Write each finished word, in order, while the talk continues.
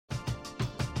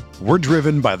We're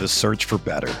driven by the search for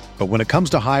better. But when it comes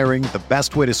to hiring, the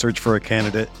best way to search for a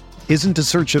candidate isn't to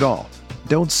search at all.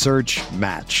 Don't search,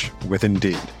 match with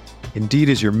Indeed. Indeed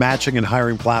is your matching and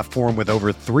hiring platform with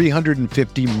over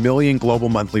 350 million global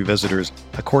monthly visitors,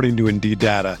 according to Indeed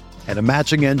data, and a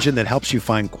matching engine that helps you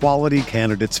find quality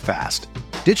candidates fast.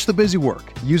 Ditch the busy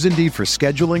work. Use Indeed for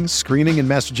scheduling, screening, and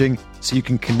messaging so you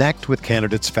can connect with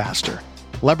candidates faster.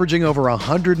 Leveraging over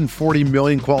 140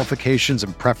 million qualifications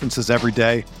and preferences every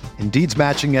day, Indeed's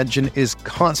matching engine is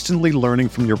constantly learning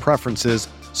from your preferences,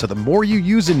 so the more you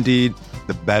use Indeed,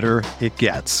 the better it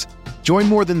gets. Join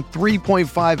more than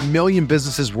 3.5 million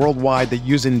businesses worldwide that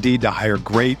use Indeed to hire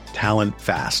great talent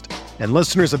fast. And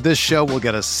listeners of this show will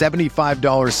get a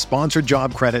 $75 sponsored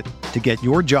job credit to get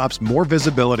your jobs more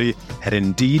visibility at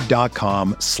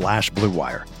Indeed.com/Blue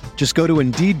Wire. Just go to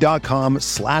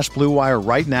Indeed.com/Blue Wire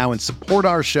right now and support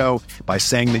our show by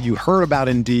saying that you heard about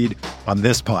Indeed on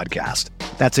this podcast.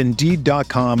 That's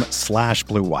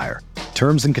Indeed.com/Blue Wire.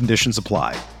 Terms and conditions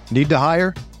apply. Need to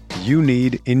hire? You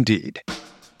need Indeed.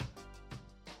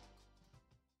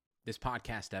 This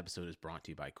podcast episode is brought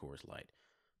to you by Coors Light.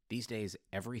 These days,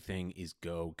 everything is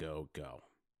go, go, go.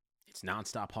 It's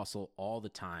nonstop hustle all the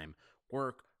time.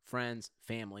 Work, friends,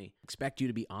 family, expect you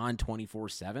to be on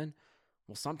 24/7.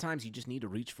 Well, sometimes you just need to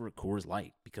reach for a Coors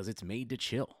Light because it's made to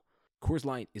chill. Coors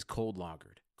Light is cold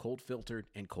lagered, cold filtered,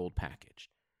 and cold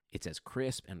packaged. It's as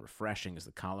crisp and refreshing as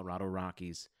the Colorado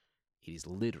Rockies. It is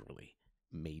literally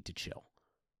made to chill.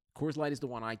 Coors Light is the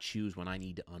one I choose when I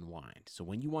need to unwind. So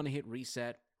when you want to hit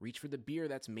reset, reach for the beer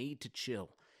that's made to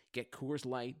chill. Get Coors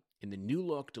Light in the new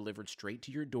look delivered straight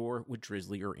to your door with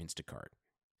Drizzly or Instacart.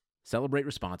 Celebrate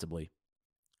responsibly.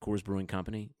 Coors Brewing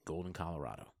Company, Golden,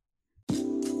 Colorado.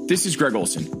 This is Greg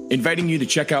Olson, inviting you to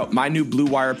check out my new Blue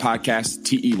Wire podcast,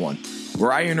 TE1,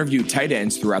 where I interview tight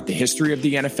ends throughout the history of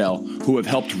the NFL who have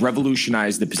helped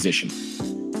revolutionize the position.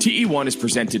 TE1 is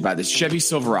presented by the Chevy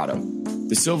Silverado.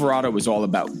 The Silverado is all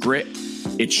about grit.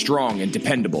 It's strong and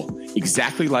dependable,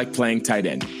 exactly like playing tight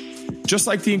end. Just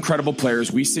like the incredible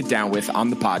players we sit down with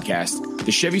on the podcast,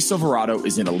 the Chevy Silverado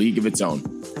is in a league of its own.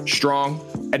 Strong,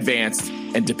 advanced,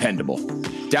 and dependable.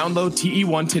 Download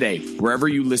TE1 today, wherever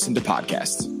you listen to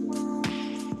podcasts.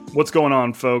 What's going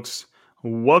on, folks?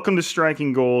 Welcome to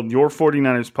Striking Gold, your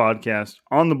 49ers podcast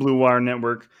on the Blue Wire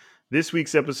Network. This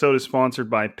week's episode is sponsored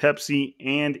by Pepsi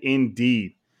and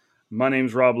Indeed. My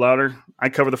name's Rob Louder. I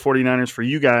cover the 49ers for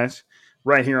you guys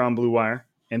right here on Blue Wire.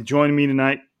 And joining me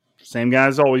tonight, same guy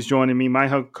as always joining me, my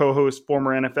co-host,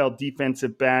 former NFL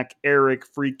defensive back, Eric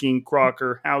freaking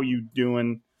Crocker. How you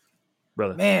doing,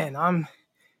 brother? Man,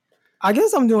 I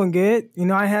guess I'm doing good. You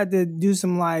know, I had to do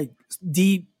some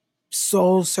deep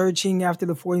soul searching after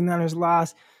the 49ers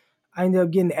loss. I ended up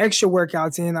getting extra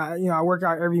workouts in. I work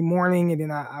out every morning, and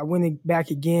then I went back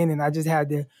again, and I just had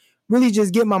to really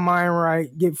just get my mind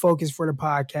right, get focused for the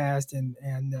podcast, and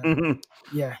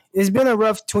yeah, it's been a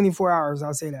rough 24 hours.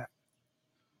 I'll say that.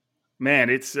 Man,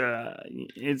 it's like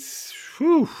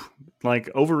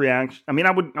overreaction. I mean,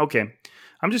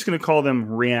 I'm just going to call them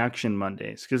reaction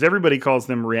Mondays because everybody calls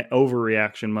them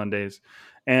overreaction Mondays.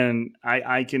 And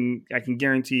I can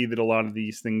guarantee that a lot of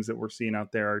these things that we're seeing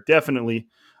out there are definitely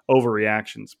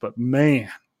overreactions. But man,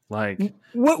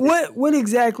 what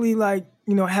exactly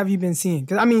have you been seeing?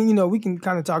 Because I mean, we can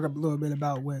kind of talk a little bit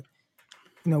about what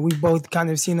we both kind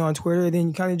of seen on Twitter.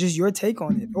 Then kind of just your take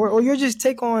on it, or your just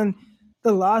take on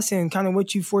the loss and kind of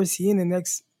what you foresee in the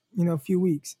next few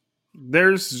weeks.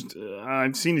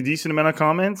 I've seen a decent amount of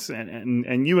comments,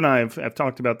 and you and I have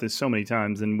talked about this so many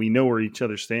times, and we know where each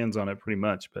other stands on it pretty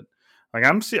much. But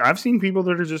I've seen people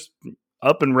that are just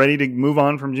up and ready to move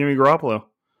on from Jimmy Garoppolo.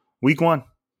 Week 1,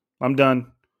 I'm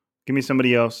done. Give me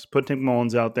somebody else. Put Nick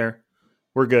Mullins out there.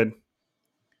 We're good.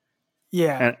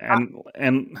 Yeah,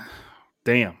 and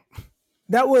damn,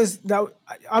 that.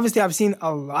 Obviously, I've seen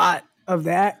a lot of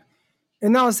that,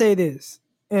 and I'll say this,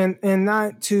 and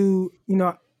not to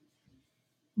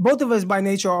both of us by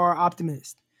nature are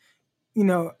optimists,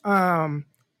 but I'm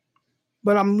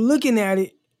looking at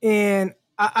it and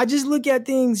I just look at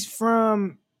things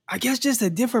from, I guess, just a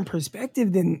different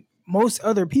perspective than most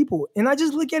other people. And I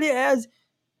just look at it as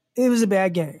it was a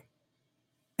bad game.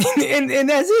 and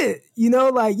that's it.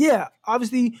 Yeah,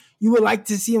 obviously you would like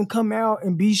to see him come out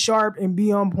and be sharp and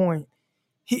be on point.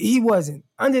 He wasn't.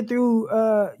 Underthrew,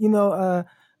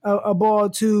 a ball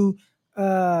to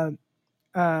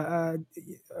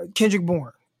Kendrick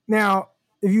Bourne. Now,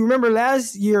 if you remember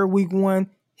last year, week 1,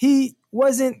 he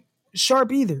wasn't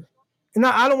sharp either. And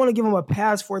I don't want to give him a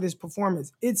pass for this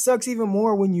performance. It sucks even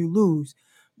more when you lose.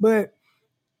 But,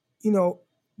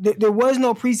 there was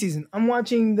no preseason. I'm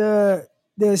watching the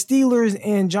Steelers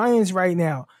and Giants right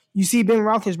now. You see Ben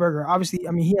Roethlisberger, obviously,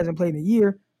 I mean, he hasn't played in a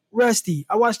year. Rusty.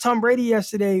 I watched Tom Brady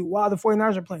yesterday while the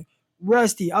 49ers are playing.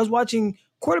 Rusty. I was watching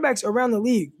quarterbacks around the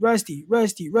league. Rusty.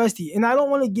 And I don't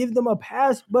want to give them a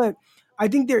pass, but I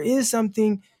think there is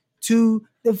something to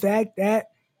the fact that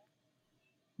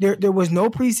there was no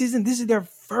preseason. This is their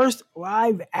first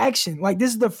live action. Like,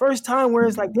 this is the first time where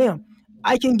it's like, damn,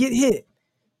 I can get hit,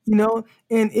 you know?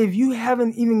 And if you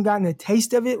haven't even gotten a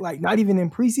taste of it, like not even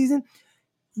in preseason,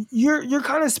 you're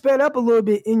kind of sped up a little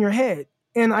bit in your head.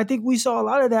 And I think we saw a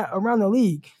lot of that around the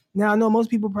league. Now, I know most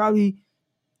people probably,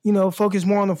 focus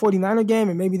more on the 49er game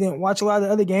and maybe didn't watch a lot of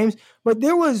the other games, but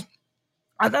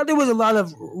I thought there was a lot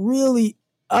of really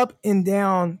up and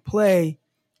down play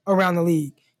around the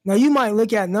league. Now, you might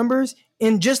look at numbers,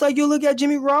 and just like you look at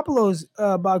Jimmy Garoppolo's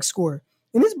box score,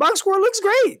 and this box score looks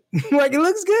great. Like, it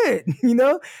looks good,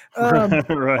 Right.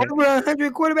 Over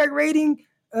 100 quarterback rating,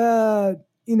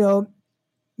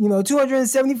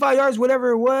 275 yards,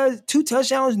 whatever it was, 2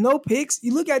 touchdowns, no picks.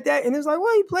 You look at that, and it's like,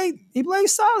 well, he played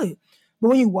solid. But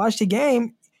when you watch the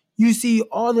game, you see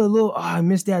all the little, I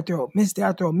missed that throw.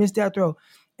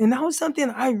 And that was something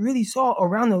I really saw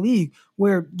around the league,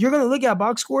 where you're going to look at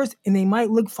box scores and they might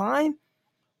look fine,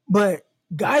 but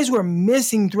guys were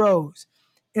missing throws.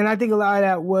 And I think a lot of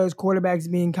that was quarterbacks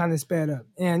being kind of sped up.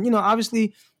 And,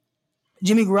 obviously,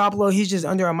 Jimmy Garoppolo, he's just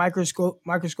under a microscope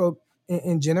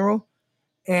in general.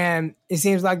 And it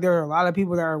seems like there are a lot of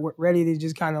people that are ready to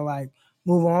just kind of like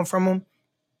move on from him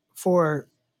for,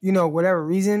 whatever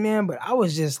reason, man. But I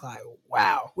was just like,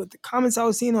 wow, with the comments I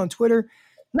was seeing on Twitter,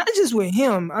 not just with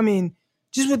him, I mean,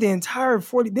 just with the entire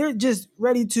 40, they're just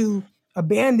ready to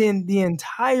abandon the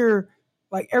entire,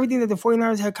 like everything that the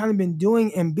 49ers had kind of been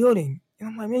doing and building. And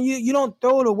I'm like, man, you don't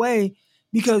throw it away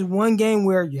because one game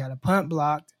where you had a punt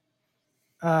blocked,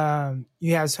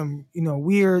 you had some,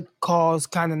 weird calls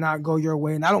kind of not go your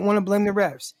way. And I don't want to blame the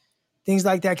refs. Things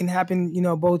like that can happen,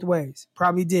 both ways.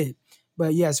 Probably did.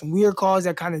 But yeah, some weird calls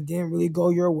that kind of didn't really go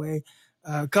your way.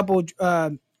 A couple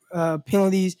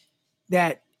penalties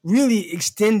that really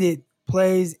extended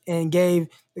plays and gave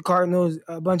the Cardinals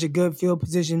a bunch of good field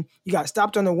position. You got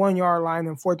stopped on the 1-yard line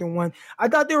in 4th and 1. I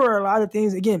thought there were a lot of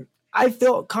things. Again, I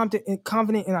felt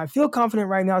confident, and I feel confident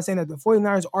right now saying that the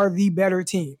 49ers are the better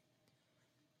team.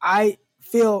 I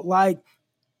feel like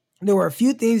there were a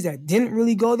few things that didn't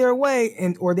really go their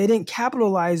way or they didn't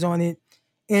capitalize on it.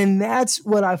 And that's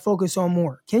what I focus on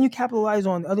more. Can you capitalize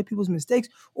on other people's mistakes?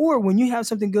 Or when you have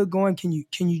something good going, can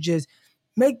you just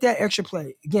make that extra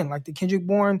play? Again, like the Kendrick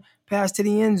Bourne pass to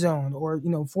the end zone, or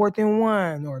 4th and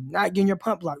 1, or not getting your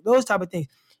punt block, those type of things.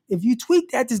 If you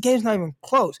tweak that, this game's not even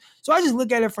close. So I just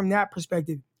look at it from that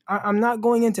perspective. I'm not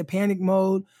going into panic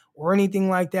mode or anything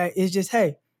like that. It's just,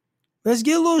 hey, let's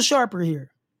get a little sharper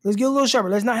here.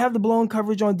 Let's not have the blown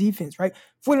coverage on defense, right?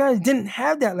 49ers didn't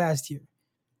have that last year.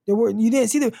 You didn't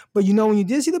see but when you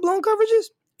did see the blown coverages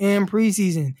in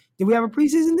preseason. Did we have a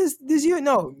preseason this year?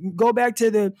 No. Go back to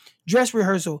the dress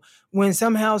rehearsal when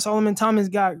somehow Solomon Thomas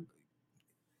got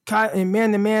caught in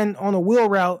man-to-man on a wheel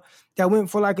route that went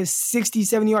for like a 60,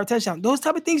 70-yard touchdown. Those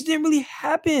type of things didn't really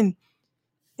happen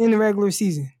in the regular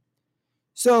season.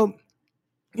 So,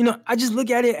 I just look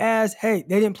at it as, hey,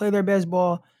 they didn't play their best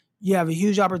ball. You have a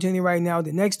huge opportunity right now,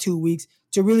 the next 2 weeks,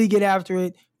 to really get after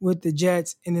it with the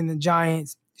Jets and then the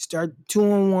Giants. Start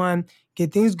 2-1,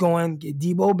 get things going, get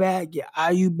Debo back, get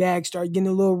IU back, start getting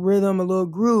a little rhythm, a little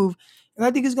groove, and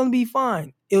I think it's going to be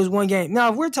fine. It was one game.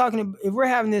 Now, if we're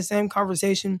having this same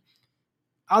conversation,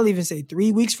 I'll even say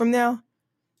 3 weeks from now,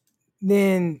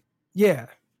 then yeah,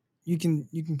 you can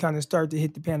kind of start to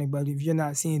hit the panic button if you're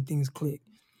not seeing things click.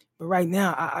 But right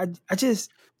now, I just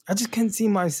couldn't see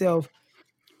myself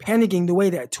panicking the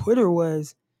way that Twitter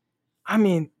was. I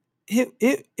mean,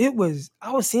 it was,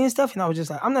 I was seeing stuff and I was just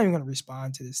like, I'm not even going to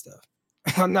respond to this stuff.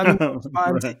 I'm not even going to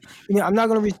respond. Right. I'm not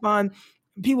going to respond.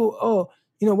 People,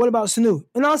 what about Sanu?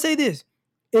 And I'll say this.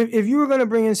 If you were going to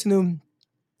bring in Sanu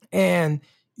and,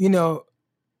 he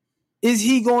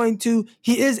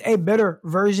is a better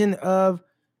version of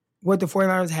what the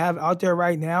 49ers have out there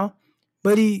right now,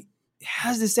 but he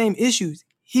has the same issues.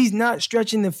 He's not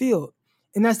stretching the field.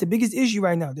 And that's the biggest issue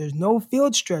right now. There's no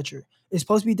field stretcher. It's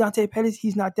supposed to be Dante Pettis.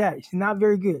 He's not that. He's not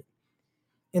very good.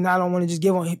 And I don't want to just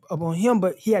give up on him,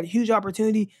 but he had a huge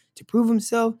opportunity to prove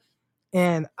himself,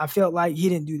 and I felt like he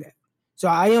didn't do that. So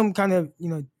I am kind of,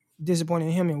 disappointed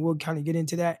in him, and we'll kind of get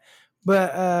into that.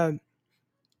 But,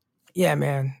 yeah,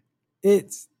 man,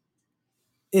 it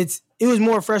was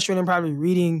more frustrating probably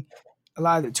reading a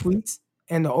lot of the tweets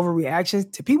and the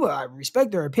overreactions to people. I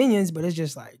respect their opinions, but it's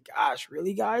just like, gosh,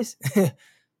 really, guys?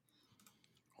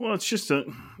 Well, it's just a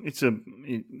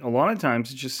lot of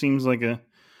times it just seems like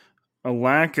a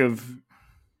lack of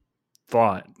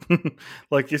thought.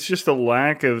 Like, it's just a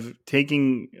lack of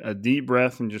taking a deep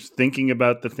breath and just thinking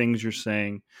about the things you're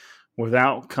saying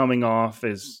without coming off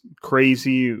as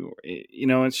crazy.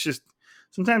 It's just,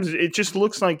 sometimes it just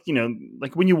looks like,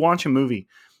 like when you watch a movie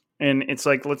and it's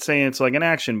like, let's say it's like an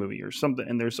action movie or something,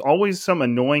 and there's always some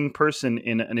annoying person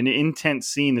in an intense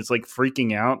scene that's like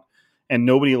freaking out, and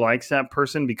nobody likes that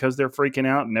person because they're freaking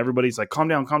out, and everybody's like, calm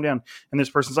down, and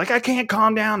this person's like, I can't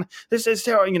calm down, this is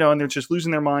terrible, and they're just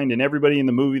losing their mind, and everybody in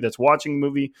the movie that's watching the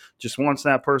movie just wants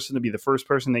that person to be the first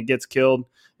person that gets killed.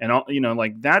 And all,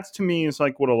 like, that's, to me, is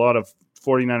like what a lot of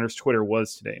 49ers Twitter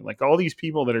was today. Like, all these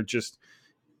people that are just,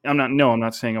 I'm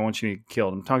not saying I want you to get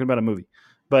killed, I'm talking about a movie,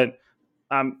 but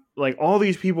like, all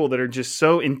these people that are just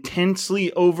so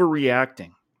intensely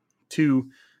overreacting to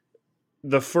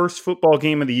the first football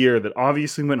game of the year that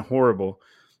obviously went horrible.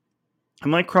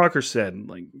 And like Crocker said,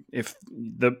 like, if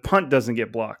the punt doesn't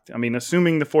get blocked, I mean,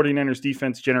 assuming the 49ers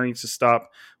defense generates a stop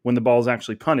when the ball is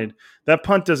actually punted, that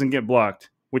punt doesn't get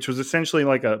blocked, which was essentially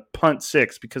like a punt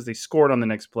 6 because they scored on the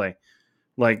next play.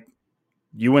 Like,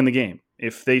 you win the game.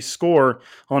 If they score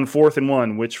on 4th and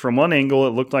 1, which from one angle,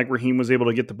 it looked like Raheem was able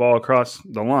to get the ball across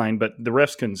the line, but the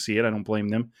refs couldn't see it. I don't blame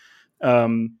them.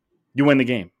 You win the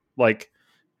game. Like,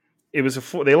 it was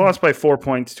they lost by 4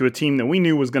 points to a team that we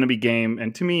knew was going to be game.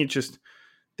 And to me, it just,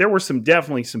 there were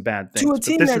definitely some bad things. To a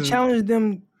team that challenged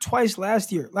them twice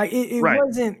last year. Like, it right.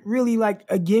 wasn't really like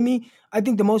a gimme. I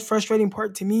think the most frustrating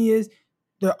part to me is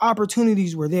the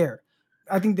opportunities were there.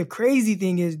 I think the crazy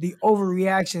thing is the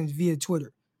overreactions via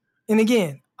Twitter. And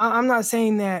again, I'm not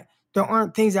saying that there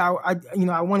aren't things that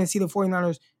I want to see the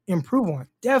 49ers improve on.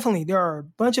 Definitely, there are a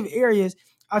bunch of areas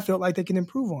I feel like they can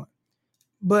improve on.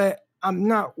 But I'm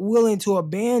not willing to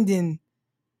abandon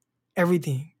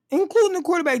everything, including the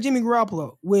quarterback, Jimmy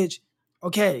Garoppolo, which,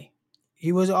 okay,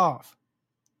 he was off.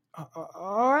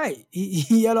 All right,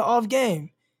 he had an off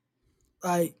game.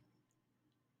 Like,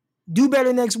 do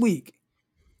better next week.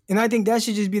 And I think that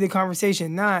should just be the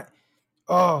conversation, not,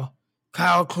 oh,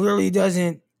 Kyle clearly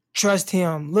doesn't trust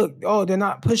him. Look, they're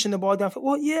not pushing the ball downfield.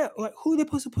 Well, yeah, like, who are they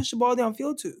supposed to push the ball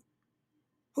downfield to?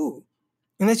 Who?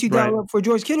 Unless you dial up for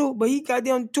George Kittle, but he got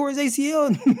down towards ACL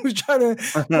and was trying to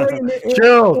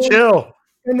chill.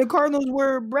 And the Cardinals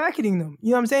were bracketing them.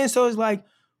 You know what I'm saying? So it's like,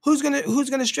 who's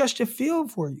gonna stretch the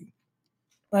field for you?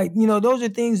 Like, those are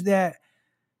things that,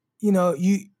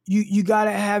 you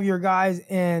gotta have your guys,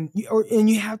 and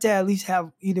you have to at least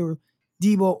have either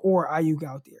Debo or Ayuk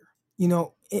out there.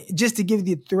 Just to give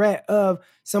the threat of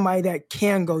somebody that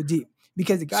can go deep.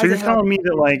 Because the guys. So you're telling me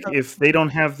that, like, if they don't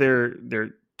have their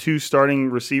two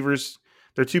starting receivers,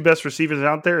 their two best receivers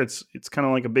out there, it's kind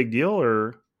of like a big deal,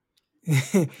 or?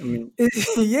 I mean,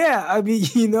 yeah, I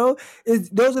mean,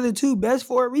 those are the two best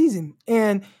for a reason.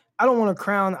 And I don't want to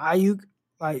crown Ayuk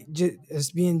like just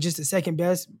as being just the second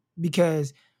best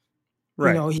because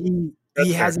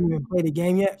he hasn't even played a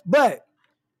game yet. But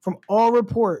from all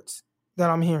reports that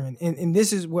I'm hearing, and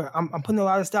this is where I'm putting a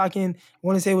lot of stock in. I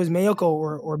want to say it was Mayoko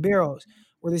or Barrows,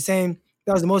 where they're saying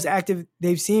that was the most active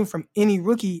they've seen from any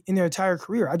rookie in their entire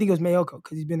career. I think it was Mayoko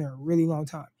because he's been there a really long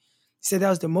time. He said that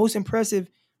was the most impressed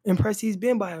he's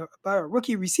been by a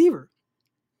rookie receiver.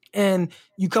 And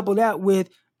you couple that with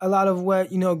a lot of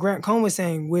what, Grant Cohn was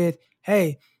saying with,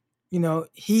 hey,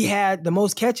 he had the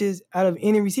most catches out of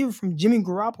any receiver from Jimmy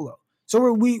Garoppolo.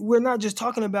 So we're not just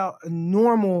talking about a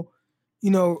normal,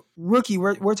 rookie.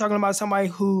 We're talking about somebody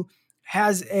who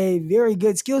has a very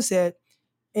good skill set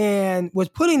and was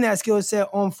putting that skill set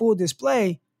on full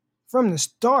display from the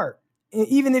start. And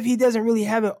even if he doesn't really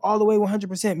have it all the way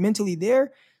 100% mentally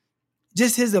there,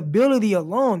 just his ability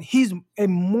alone, he's a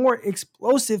more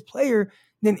explosive player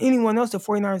than anyone else the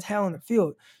 49ers had on the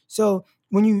field. So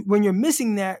when you're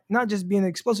missing that, not just being an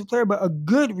explosive player, but a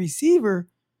good receiver,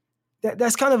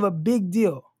 that's kind of a big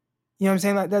deal. You know what I'm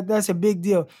saying? Like that's a big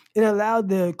deal. It allowed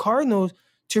the Cardinals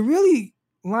to really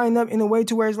line up in a way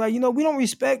to where it's like, we don't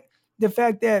respect the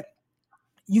fact that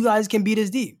you guys can beat us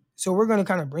deep. So we're going to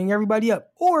kind of bring everybody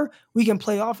up. Or we can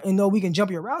play off and know we can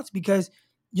jump your routes because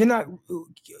you're not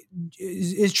 –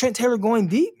 is Trent Taylor going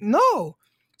deep? No.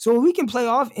 So we can play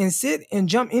off and sit and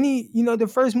jump any, the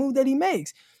first move that he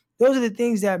makes. Those are the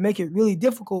things that make it really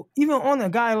difficult, even on a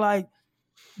guy like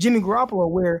Jimmy Garoppolo,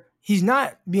 where he's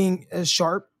not being as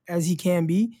sharp as he can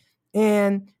be.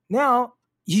 And now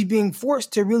he's being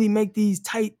forced to really make these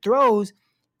tight throws.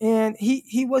 And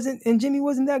he wasn't – and Jimmy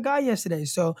wasn't that guy yesterday.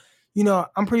 So,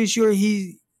 I'm pretty sure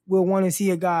he will want to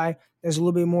see a guy that's a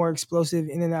little bit more explosive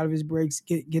in and out of his breaks,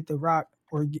 get the rock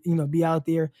or, be out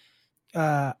there.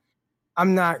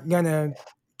 I'm not going to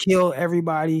kill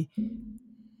everybody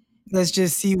let's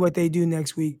just see what they do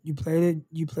next week. You play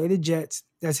the Jets.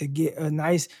 That's a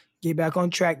nice get back on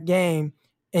track game,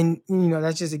 and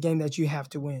that's just a game that you have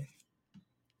to win.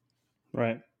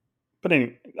 Right. But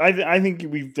anyway, I think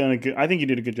we've done I think you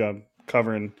did a good job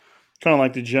covering kind of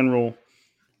like the general,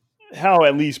 how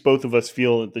at least both of us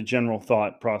feel that the general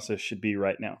thought process should be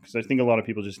right now. Because I think a lot of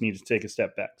people just need to take a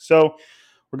step back. So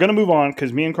we're going to move on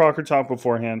because me and Crocker talked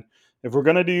beforehand. If we're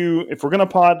going to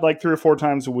pod like 3 or 4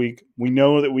 times a week, we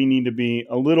know that we need to be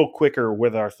a little quicker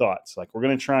with our thoughts. Like we're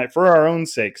going to try for our own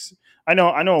sakes. I know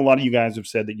a lot of you guys have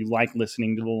said that you like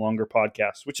listening to the longer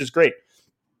podcasts, which is great.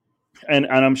 And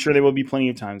I'm sure there will be plenty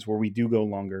of times where we do go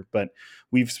longer, but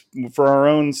for our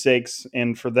own sakes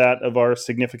and for that of our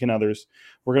significant others,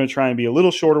 we're going to try and be a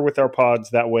little shorter with our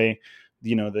pods. That way,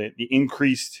 the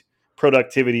increased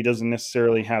productivity doesn't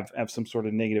necessarily have some sort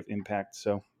of negative impact.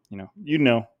 So, a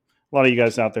lot of you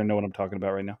guys out there know what I'm talking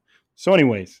about right now. So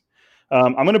anyways,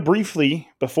 I'm going to briefly,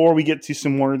 before we get to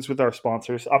some words with our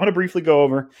sponsors, I'm going to briefly go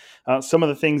over some of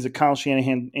the things that Kyle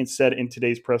Shanahan said in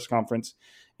today's press conference.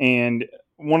 And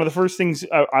one of the first things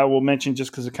I will mention,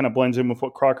 just because it kind of blends in with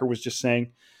what Crocker was just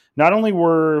saying, not only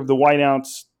were the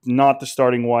wideouts not the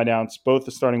starting wideouts, both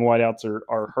the starting wideouts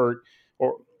are hurt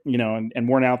and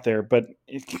weren't out there, but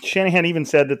Shanahan even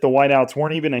said that the wideouts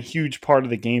weren't even a huge part of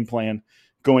the game plan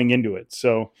going into it.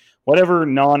 So whatever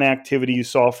non-activity you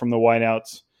saw from the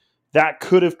wideouts, that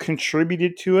could have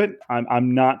contributed to it.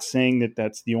 I'm not saying that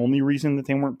that's the only reason that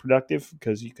they weren't productive,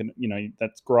 because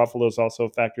that's Garoppolo's also a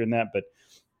factor in that, but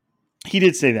he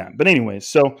did say that. But anyways,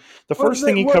 so the first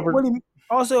thing he covered.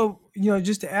 Also,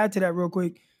 just to add to that real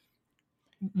quick,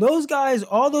 those guys,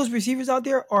 all those receivers out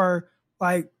there are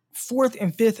like 4th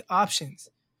and 5th options.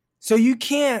 So you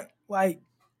can't like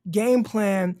game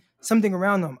plan something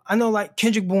around them. I know like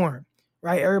Kendrick Bourne,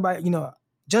 right? Everybody,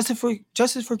 justice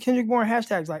for Kendrick Bourne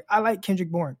hashtags. Like I like Kendrick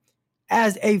Bourne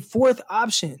as a 4th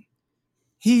option.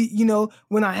 He,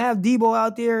 when I have Debo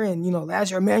out there and, last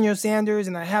year Emmanuel Sanders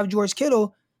and I have George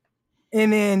Kittle,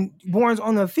 and then Bourne's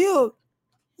on the field,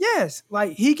 yes,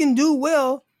 like he can do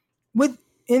well with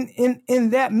in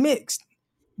that mix.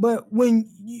 But when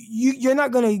you're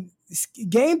not going to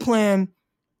game plan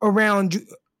around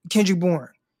Kendrick Bourne,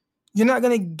 you're not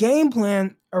going to game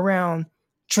plan around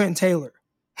Trent Taylor.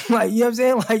 Like, you know what I'm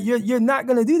saying? Like you're not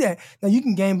going to do that. Now you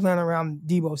can game plan around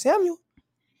Debo Samuel,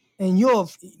 and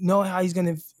you'll know how he's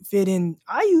going to fit in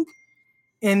Ayuk,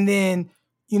 and then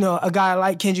a guy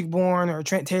like Kendrick Bourne or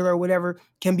Trent Taylor or whatever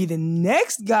can be the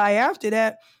next guy after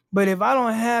that. But if I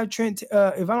don't have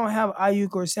if I don't have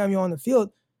Ayuk or Samuel on the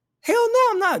field, hell no,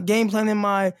 I'm not game planning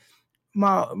I'm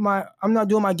not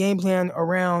doing my game plan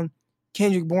around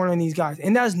Kendrick Bourne and these guys.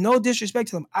 And that's no disrespect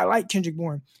to them. I like Kendrick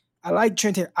Bourne. I like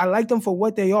Trent Taylor. I like them for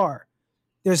what they are.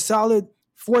 They're solid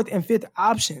 4th and 5th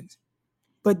options.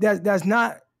 But that's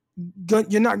not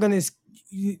good. You're not going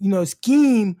to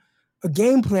scheme a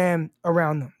game plan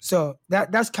around them. So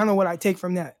that's kind of what I take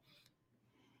from that.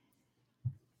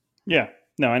 Yeah,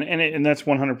 no, and that's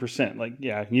 100%. Like,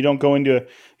 yeah, you don't go into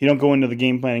the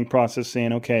game planning process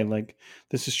saying, okay, like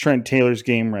this is Trent Taylor's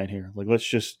game right here. Like, let's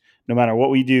just, no matter what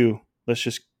we do, let's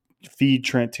just feed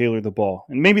Trent Taylor the ball.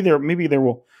 And maybe there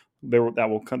will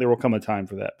come a time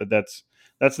for that, but that's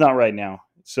not right now.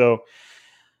 So,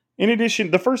 in addition,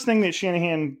 the first thing that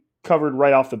Shanahan covered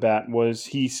right off the bat was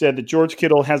he said that George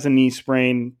Kittle has a knee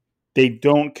sprain. They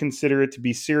don't consider it to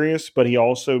be serious, but he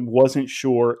also wasn't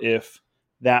sure if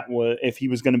he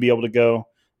was going to be able to go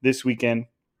this weekend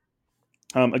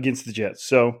against the Jets.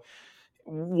 So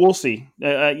we'll see.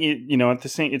 At the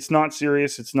same, it's not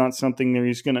serious. It's not something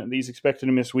that he's expected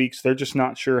to miss weeks. They're just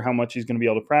not sure how much he's going to be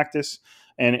able to practice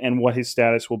and what his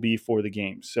status will be for the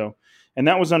game. So. And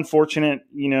that was unfortunate.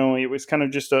 It was kind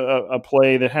of just a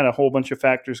play that had a whole bunch of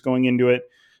factors going into it.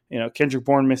 Kendrick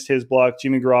Bourne missed his block.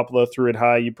 Jimmy Garoppolo threw it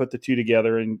high. You put the two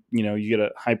together and, you get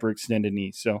a hyperextended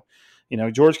knee. So,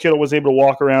 George Kittle was able to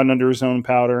walk around under his own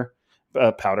power.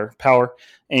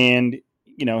 And,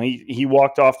 he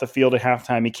walked off the field at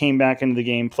halftime. He came back into the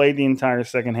game, played the entire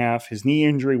second half. His knee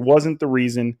injury wasn't the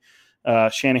reason.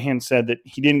 Shanahan said that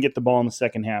he didn't get the ball in the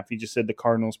second half. He just said the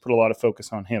Cardinals put a lot of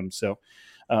focus on him. So,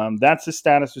 that's the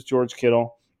status with George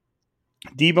Kittle.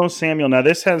 Debo Samuel. Now,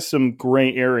 this has some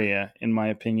gray area, in my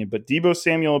opinion, but Debo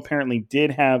Samuel apparently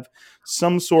did have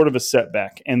some sort of a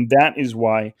setback, and that is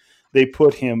why they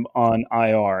put him on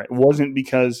IR. It wasn't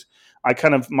because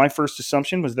my first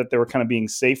assumption was that they were kind of being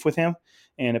safe with him,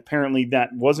 and apparently that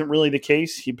wasn't really the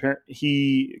case.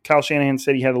 Kyle Shanahan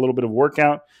said he had a little bit of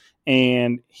workout,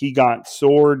 and he got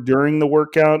sore during the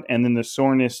workout, and then the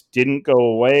soreness didn't go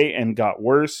away and got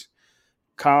worse.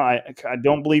 I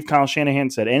don't believe Kyle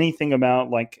Shanahan said anything about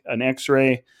like an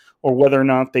X-ray or whether or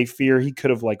not they fear he could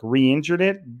have like re-injured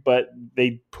it, but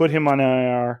they put him on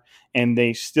IR, and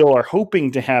they still are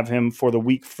hoping to have him for the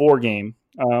Week 4 game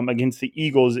against the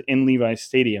Eagles in Levi's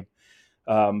Stadium.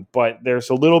 But there's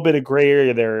a little bit of gray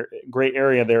area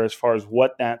there as far as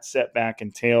what that setback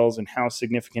entails and how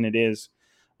significant it is.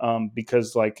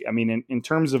 Because, like, I mean, in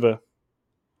terms of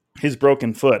his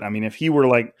broken foot, I mean, if he were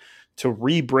like to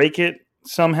re-break it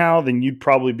somehow, then you'd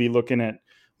probably be looking at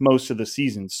most of the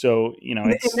season. So, you know,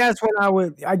 and that's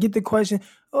when I get the question,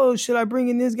 oh, should I bring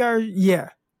in this guy? Yeah.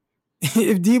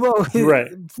 If Debo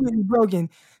is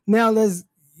broken, now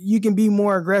you can be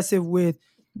more aggressive with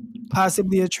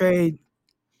possibly a trade,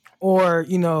 or,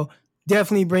 you know,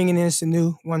 definitely bringing in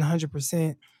Sanu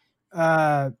 100%.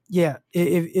 Yeah,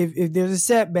 if there's a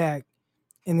setback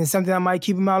and there's something that might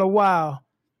keep him out a while,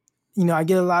 you know, I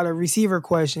get a lot of receiver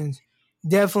questions.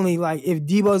 Definitely, like, if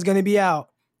Debo's going to be out,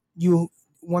 you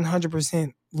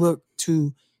 100% look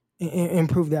to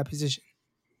improve that position.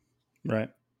 Right.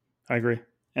 I agree.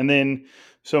 And then,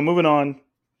 so moving on,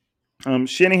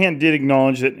 Shanahan did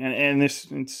acknowledge that, and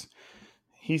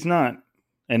he's not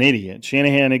an idiot.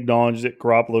 Shanahan acknowledged that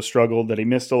Garoppolo struggled, that he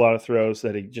missed a lot of throws,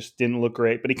 that he just didn't look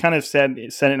great. But he kind of said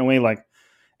it in a way like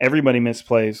everybody missed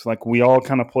plays, like we all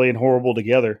kind of played horrible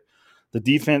together. The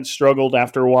defense struggled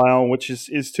after a while, which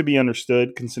is to be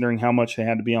understood considering how much they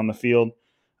had to be on the field.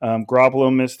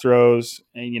 Garoppolo missed throws,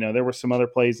 and, you know, there were some other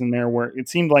plays in there where it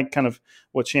seemed like kind of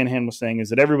what Shanahan was saying is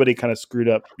that everybody kind of screwed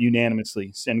up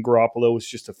unanimously, and Garoppolo was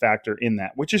just a factor in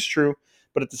that, which is true.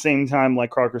 But at the same time, like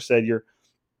Crocker said, your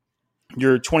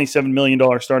 $27 million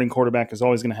starting quarterback is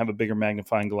always going to have a bigger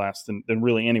magnifying glass than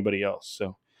really anybody else.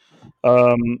 So,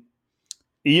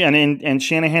 and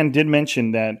Shanahan did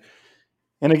mention that.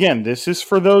 And again, this is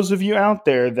for those of you out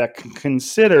there that can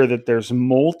consider that there's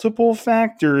multiple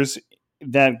factors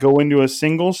that go into a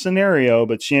single scenario,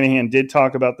 but Shanahan did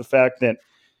talk about the fact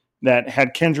that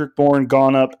had Kendrick Bourne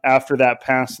gone up after that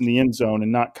pass in the end zone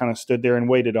and not kind of stood there and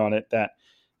waited on it, that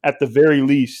at the very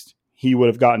least he would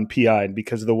have gotten PI'd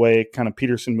because of the way kind of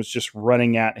Peterson was just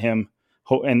running at him,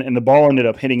 and the ball ended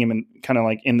up hitting him in kind of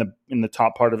like in the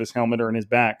top part of his helmet or in his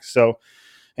back. So,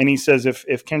 and he says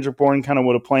if Kendrick Bourne kind of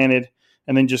would have planted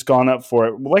and then just gone up for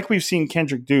it, like we've seen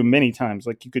Kendrick do many times,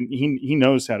 like he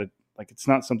knows how to. Like, it's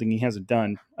not something he hasn't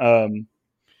done.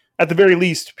 At the very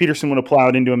least, Peterson would have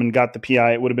plowed into him and got the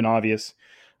PI. It would have been obvious,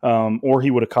 or he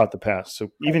would have caught the pass.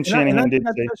 So even Shanahan did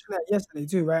say that yesterday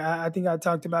too, right? I think I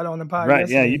talked about it on the pod. Right?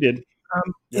 Yesterday. Yeah, you did.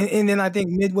 And then I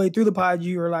think midway through the pod,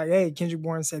 you were like, "Hey, Kendrick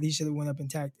Bourne said he should have went up and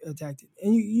attacked it,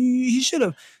 and he should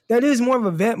have." That is more of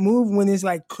a vet move when it's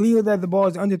like clear that the ball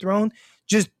is underthrown.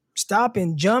 Just stop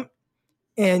and jump,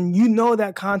 and you know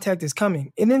that contact is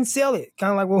coming, and then sell it,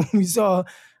 kind of like what we saw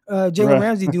Jalen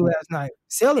Ramsey do last night.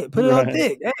 Sell it, put it up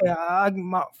thick. Hey,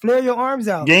 flare your arms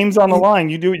out. Game's on the line.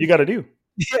 You do what you got to do.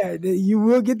 Yeah, you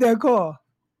will get that call.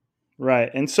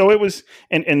 Right. And so it was,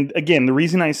 and again, the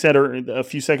reason I said a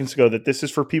few seconds ago that this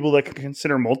is for people that can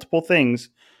consider multiple things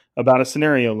about a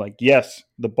scenario, like, yes,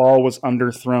 the ball was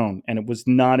underthrown and it was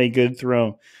not a good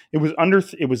throw. It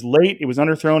was late, it was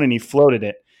underthrown, and he floated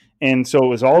it. And so it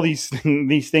was all these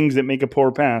things that make a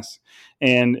poor pass,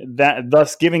 and that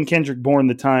thus giving Kendrick Bourne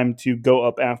the time to go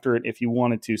up after it if he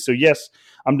wanted to. So yes,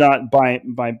 I'm not by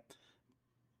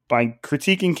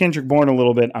critiquing Kendrick Bourne a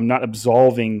little bit, I'm not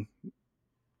absolving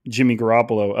Jimmy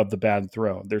Garoppolo of the bad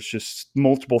throw. There's just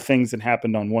multiple things that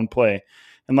happened on one play.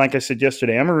 And like I said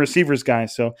yesterday, I'm a receivers guy,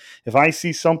 so if I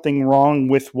see something wrong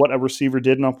with what a receiver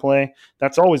did in a play,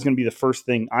 that's always going to be the first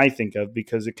thing I think of,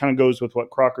 because it kind of goes with what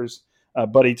Crocker's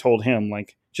buddy told him.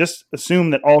 Like, just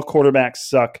assume that all quarterbacks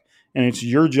suck, and it's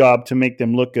your job to make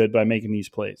them look good by making these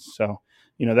plays. So,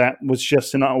 you know, that was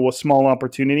just a small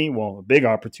opportunity, well, a big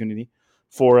opportunity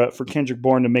for Kendrick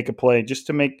Bourne to make a play, just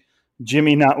to make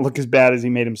Jimmy not look as bad as he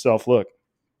made himself look.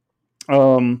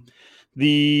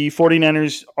 The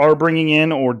 49ers are bringing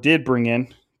in, or did bring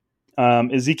in,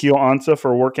 Ezekiel Ansah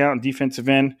for a workout, defensive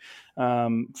end,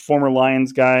 former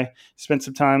Lions guy, spent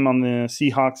some time on the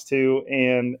Seahawks too,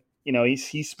 and you know,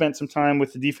 he spent some time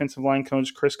with the defensive line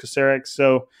coach Chris Kocurek.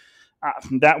 So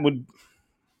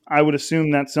I would assume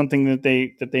that's something that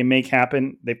they make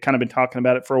happen. They've kind of been talking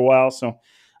about it for a while. So,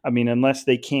 I mean, unless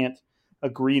they can't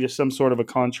agree to some sort of a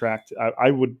contract, I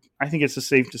think it's a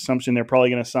safe assumption they're probably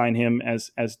going to sign him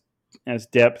as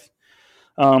depth.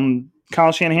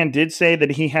 Kyle Shanahan did say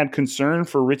that he had concern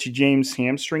for Richie James'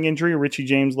 hamstring injury. Richie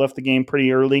James left the game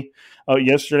pretty early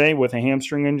yesterday with a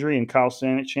hamstring injury, and Kyle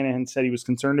Shanahan said he was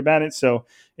concerned about it. So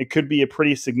it could be a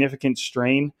pretty significant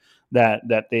strain that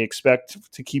they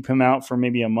expect to keep him out for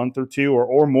maybe a month or two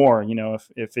or more, you know,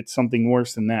 if it's something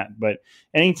worse than that. But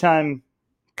anytime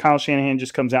Kyle Shanahan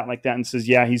just comes out like that and says,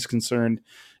 yeah, he's concerned,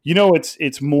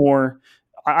 it's more,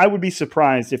 I would be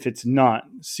surprised if it's not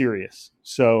serious.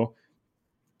 So,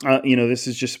 this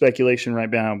is just speculation right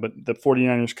now, but the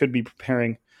 49ers could be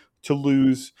preparing to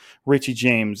lose Richie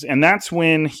James. And that's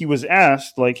when he was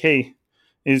asked, like, hey,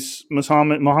 is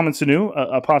Mohamed Sanu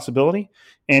a possibility?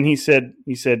 And he said,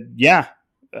 yeah,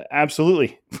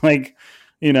 absolutely. Like,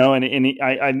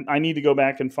 and I need to go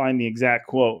back and find the exact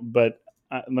quote, but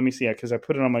let me see, because I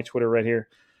put it on my Twitter right here.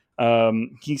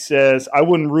 He says, I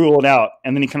wouldn't rule it out.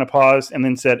 And then he kind of paused and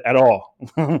then said, at all.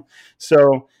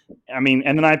 So, and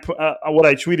then what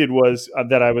I tweeted was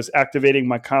that I was activating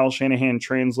my Kyle Shanahan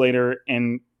translator,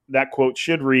 and that quote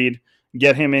should read,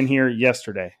 get him in here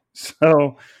yesterday.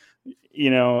 So,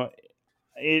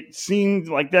 it seemed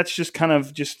like that's just kind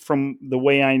of just from the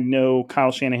way I know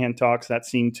Kyle Shanahan talks, that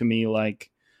seemed to me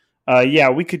like,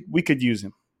 we could use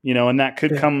him, and that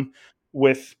could come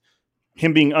with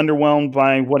him being underwhelmed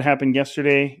by what happened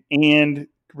yesterday and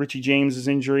Richie James's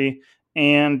injury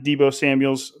and Deebo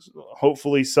Samuel's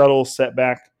hopefully subtle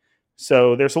setback.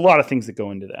 So there's a lot of things that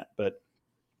go into that, but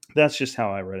that's just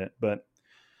how I read it. But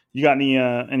you got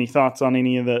any thoughts on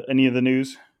any of the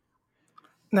news?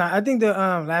 No, I think the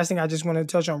last thing I just want to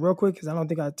touch on real quick, because I don't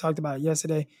think I talked about it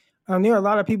yesterday. There are a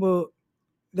lot of people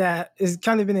that is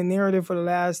kind of been a narrative for the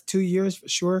last 2 years for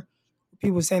sure.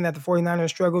 People saying that the 49ers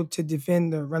struggled to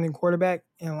defend the running quarterback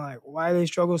and like why they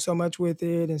struggle so much with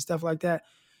it and stuff like that.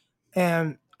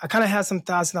 And I kind of had some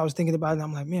thoughts and I was thinking about it. And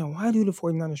I'm like, man, why do the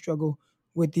 49ers struggle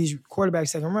with these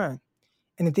quarterbacks that can run?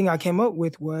 And the thing I came up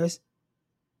with was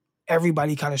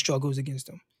everybody kind of struggles against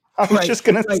them. I was just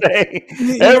going to say,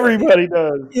 everybody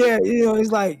does. Yeah,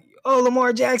 it's like, oh,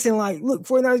 Lamar Jackson, like, look,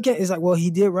 49ers can't. It's like, well, he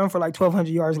did run for like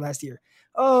 1,200 yards last year.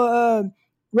 Oh,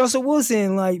 Russell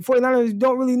Wilson, like, 49ers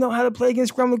don't really know how to play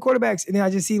against scrambling quarterbacks. And then I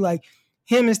just see, like,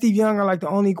 him and Steve Young are, like, the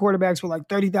only quarterbacks with, like,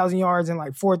 30,000 yards and,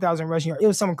 like, 4,000 rushing yards. It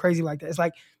was something crazy like that. It's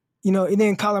like, and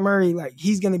then Kyler Murray, like,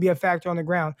 he's going to be a factor on the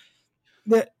ground.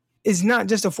 It's not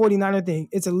just a 49er thing.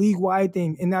 It's a league-wide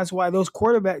thing. And that's why those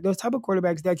type of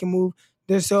quarterbacks that can move,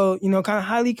 they're so, kind of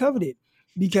highly coveted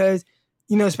because,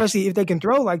 especially if they can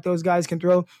throw like those guys can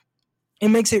throw, it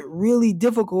makes it really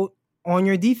difficult on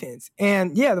your defense.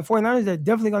 And, yeah, the 49ers are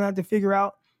definitely going to have to figure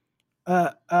out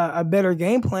a better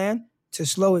game plan to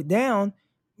slow it down.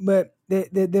 But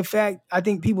the fact, I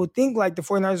think people think like the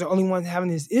 49ers are the only ones having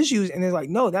these issues. And they're like,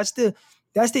 no, that's the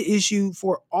issue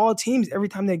for all teams every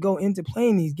time they go into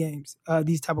playing these games,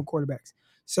 these type of quarterbacks.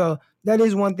 So that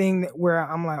is one thing where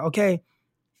I'm like, okay,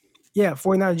 yeah,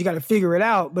 49ers, you got to figure it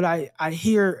out. But I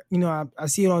hear, I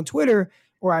see it on Twitter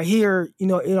or I hear,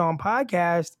 it on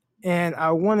podcast, and I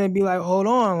want to be like, hold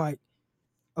on, like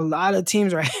a lot of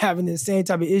teams are having the same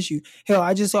type of issue. Hell,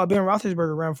 I just saw Ben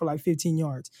Roethlisberger run for like 15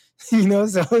 yards, so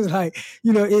it's like,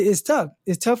 it's tough.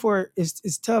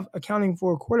 It's tough accounting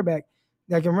for a quarterback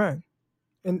that can run.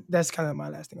 And that's kind of my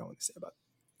last thing I want to say about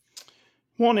it.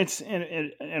 Well,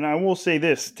 and I will say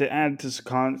this to add to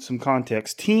some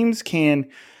context. Teams can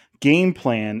game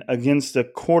plan against a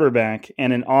quarterback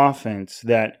and an offense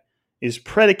that is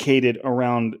predicated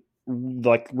around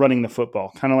like running the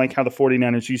football, kind of like how the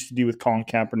 49ers used to do with Colin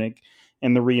Kaepernick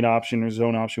and the read option or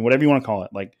zone option, whatever you want to call it.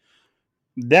 Like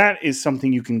that is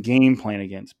something you can game plan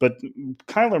against. But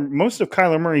most of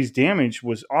Kyler Murray's damage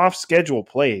was off schedule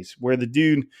plays where the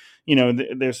dude,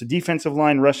 there's a defensive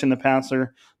line rushing the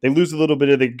passer. They lose a little bit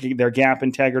of their gap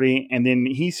integrity, and then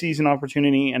he sees an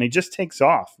opportunity and he just takes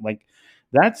off. Like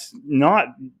that's not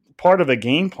part of a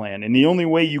game plan. And the only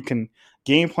way you can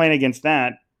game plan against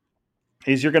that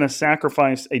is you're going to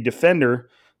sacrifice a defender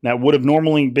that would have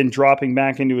normally been dropping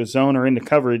back into a zone or into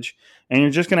coverage, and you're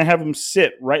just going to have him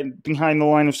sit right behind the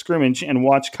line of scrimmage and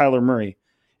watch Kyler Murray.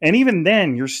 And even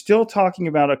then, you're still talking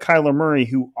about a Kyler Murray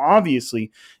who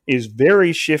obviously is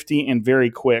very shifty and very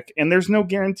quick. And there's no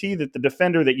guarantee that the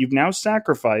defender that you've now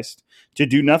sacrificed to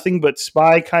do nothing but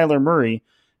spy Kyler Murray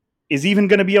is even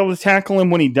going to be able to tackle him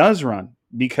when he does run,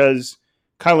 because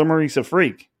Kyler Murray's a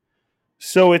freak.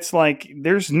 So it's like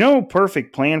there's no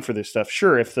perfect plan for this stuff.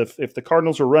 Sure, if the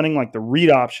Cardinals were running like the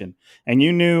read option and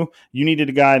you knew you needed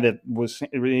a guy that was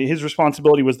his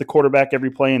responsibility was the quarterback every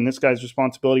play and this guy's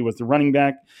responsibility was the running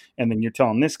back, and then you're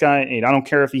telling this guy, hey, I don't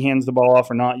care if he hands the ball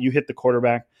off or not, you hit the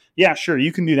quarterback. Yeah, sure,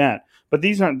 you can do that. But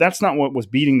that's not what was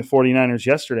beating the 49ers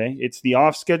yesterday. It's the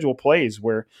off-schedule plays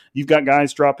where you've got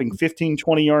guys dropping 15,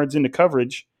 20 yards into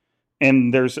coverage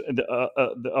and there's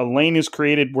a lane is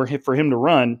created for him to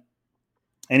run.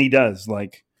 And he does.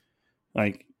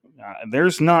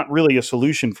 There's not really a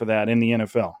solution for that in the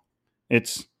NFL.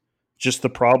 It's just the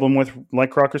problem with,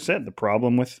 like Crocker said, the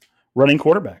problem with running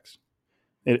quarterbacks.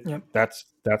 Yep. That's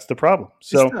the problem.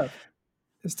 So It's tough.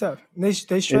 It's tough. They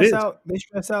stress out. They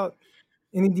stress out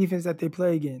any defense that they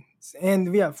play against.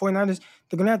 And yeah, 49ers,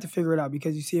 they're gonna have to figure it out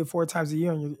because you see it 4 times a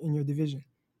year in your division.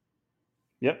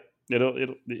 Yep.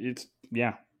 It's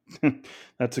yeah.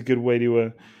 That's a good way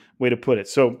to put it.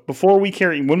 So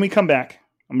when we come back,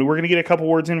 I mean, we're going to get a couple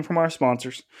words in from our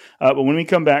sponsors. But when we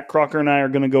come back, Crocker and I are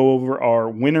going to go over our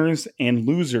winners and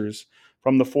losers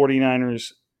from the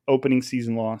 49ers opening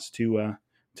season loss to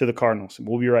the Cardinals.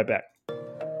 We'll be right back.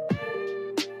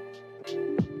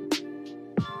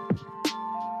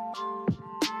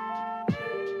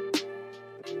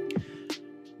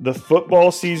 The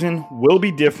football season will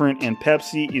be different, and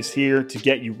Pepsi is here to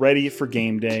get you ready for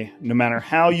game day, no matter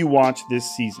how you watch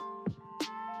this season.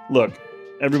 Look,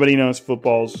 everybody knows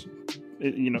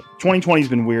 2020 has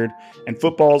been weird, and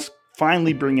football's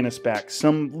finally bringing us back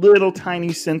some little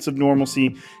tiny sense of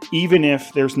normalcy, even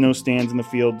if there's no stands in the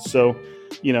field. So,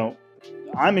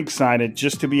 I'm excited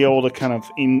just to be able to kind of,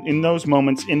 in those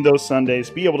moments, in those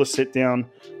Sundays, be able to sit down,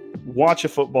 watch a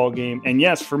football game. And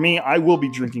yes, for me, I will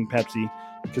be drinking Pepsi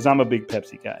because I'm a big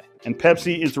Pepsi guy. And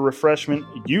Pepsi is the refreshment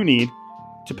you need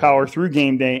to power through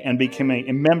game day and become a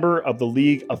member of the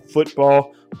League of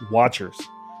Football Watchers.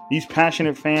 These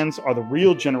passionate fans are the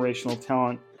real generational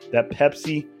talent that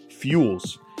Pepsi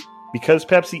fuels. Because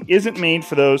Pepsi isn't made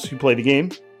for those who play the game,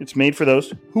 it's made for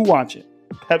those who watch it.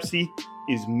 Pepsi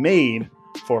is made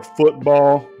for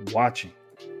football watching.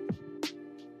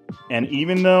 And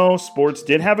even though sports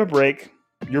did have a break,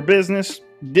 your business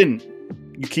didn't.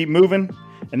 You keep moving,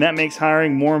 and that makes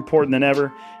hiring more important than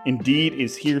ever. Indeed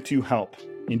is here to help.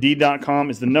 Indeed.com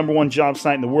is the #1 job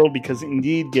site in the world because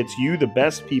Indeed gets you the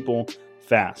best people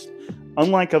fast.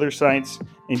 Unlike other sites,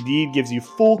 Indeed gives you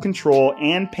full control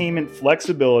and payment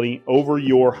flexibility over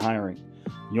your hiring.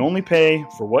 You only pay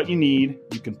for what you need,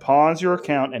 you can pause your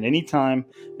account at any time,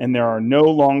 and there are no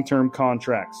long-term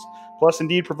contracts. Plus,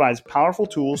 Indeed provides powerful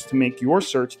tools to make your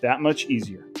search that much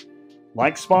easier.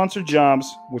 Like sponsored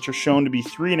jobs, which are shown to be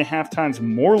 3.5 times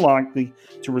more likely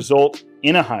to result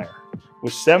in a hire.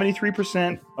 With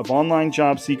 73% of online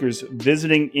job seekers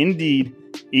visiting Indeed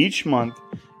each month,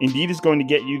 Indeed is going to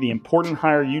get you the important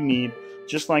hire you need,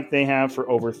 just like they have for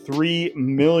over 3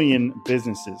 million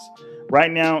businesses.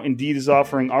 Right now, Indeed is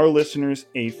offering our listeners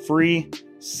a free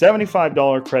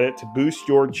 $75 credit to boost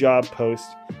your job post,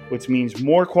 which means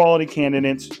more quality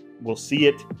candidates will see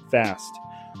it fast.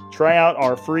 Try out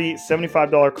our free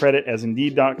 $75 credit as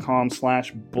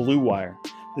Indeed.com/BlueWire.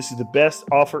 This is the best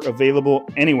offer available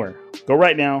anywhere. Go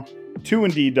right now to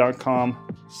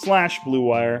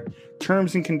Indeed.com/BlueWire.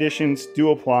 Terms and conditions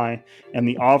do apply, and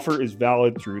the offer is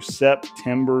valid through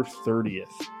September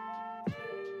 30th.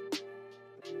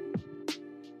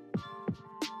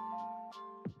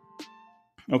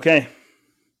 Okay,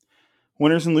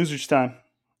 winners and losers time,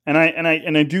 and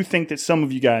I do think that some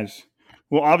of you guys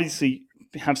will obviously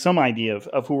have some idea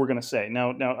of who we're going to say.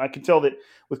 Now I can tell that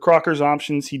with Crocker's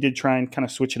options, he did try and kind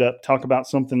of switch it up, talk about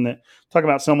someone that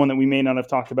we may not have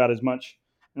talked about as much,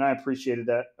 and I appreciated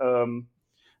that.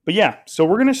 But yeah, so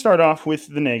we're going to start off with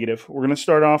the negative. We're going to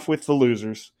start off with the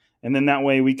losers, and then that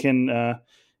way we can,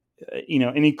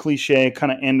 any cliche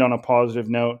kind of end on a positive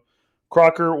note.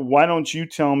 Crocker, why don't you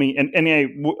tell me? And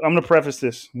I'm going to preface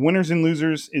this: winners and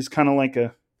losers is kind of like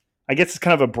I guess it's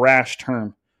kind of a brash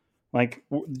term. Like,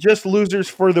 just losers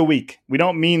for the week. We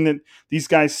don't mean that these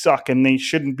guys suck and they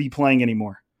shouldn't be playing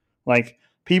anymore. Like,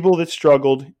 people that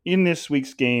struggled in this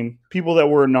week's game, people that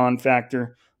were a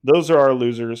non-factor, those are our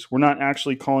losers. We're not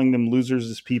actually calling them losers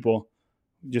as people.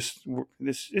 It's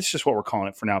just what we're calling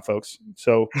it for now, folks.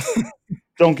 So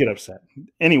don't get upset.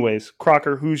 Anyways,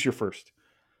 Crocker, who's your first?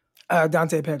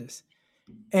 Dante Pettis.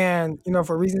 And,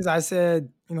 for reasons I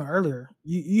said, earlier,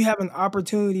 you have an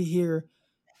opportunity here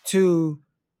to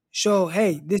show,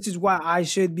 hey, this is why I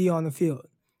should be on the field.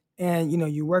 And,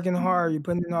 you're working hard, you're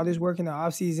putting in all this work in the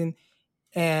offseason,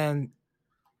 and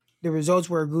the results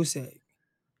were a goose egg.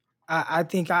 I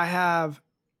think I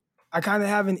kind of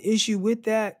have an issue with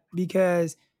that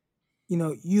because,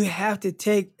 you have to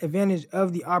take advantage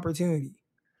of the opportunity.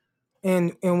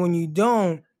 And when you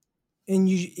don't,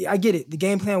 I get it, the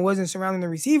game plan wasn't surrounding the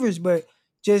receivers, but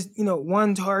just,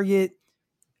 one target.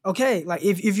 Okay, like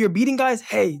if you're beating guys,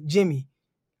 hey, Jimmy,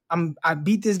 I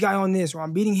beat this guy on this, or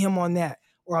I'm beating him on that,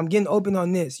 or I'm getting open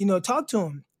on this. Talk to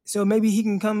him so maybe he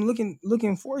can come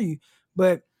looking for you.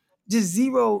 But just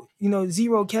zero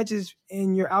catches,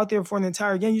 and you're out there for an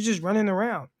entire game. You're just running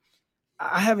around.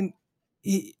 To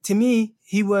me,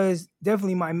 he was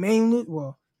definitely my main loser.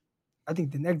 Well, I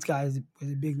think the next guy was a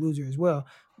big loser as well.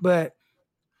 But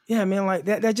yeah, man, like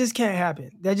that just can't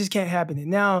happen. That just can't happen. And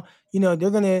now, they're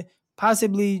gonna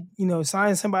possibly,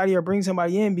 sign somebody or bring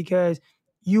somebody in because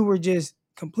you were just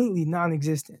completely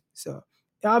non-existent. So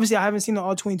obviously I haven't seen the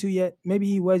all 22 yet. Maybe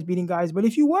he was beating guys, but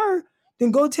if you were,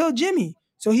 then go tell Jimmy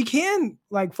so he can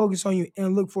like focus on you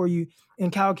and look for you,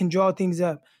 and Kyle can draw things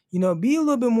up. Be a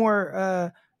little bit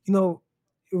more,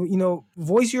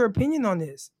 voice your opinion on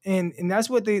this. And that's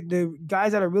what the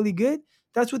guys that are really good,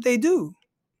 that's what they do.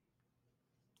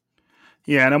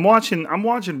 Yeah, and I'm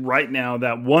watching right now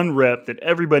that one rep that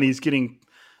everybody's getting,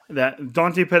 that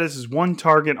Dante Pettis is one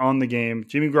target on the game.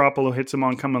 Jimmy Garoppolo hits him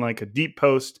on coming like a deep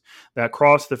post that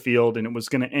crossed the field, and it was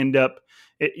going to end up,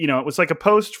 it was like a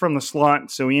post from the slot,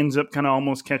 so he ends up kind of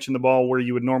almost catching the ball where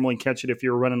you would normally catch it if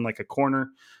you were running like a corner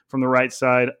from the right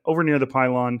side over near the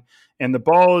pylon, and the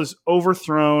ball is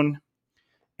overthrown.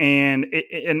 And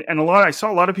I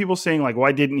saw a lot of people saying like,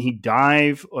 why didn't he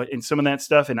dive and some of that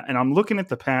stuff? And I'm looking at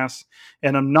the pass,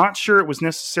 and I'm not sure it was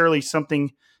necessarily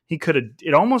something he could have.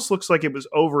 It almost looks like it was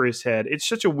over his head. It's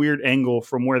such a weird angle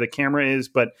from where the camera is,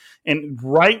 and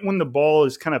right when the ball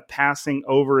is kind of passing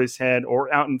over his head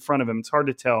or out in front of him, it's hard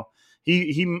to tell.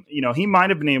 He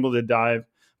might have been able to dive,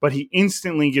 but he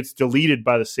instantly gets deleted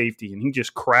by the safety, and he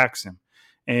just cracks him.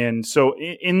 And so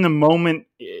in the moment,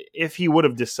 if he would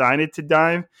have decided to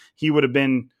dive, he would have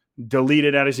been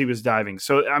deleted as he was diving.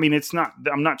 So, I mean,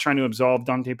 I'm not trying to absolve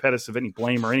Dante Pettis of any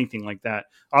blame or anything like that.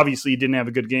 Obviously, he didn't have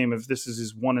a good game if this is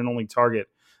his one and only target.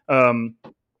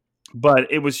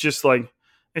 But it was just like,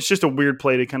 it's just a weird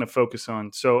play to kind of focus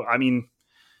on. So, I mean,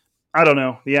 I don't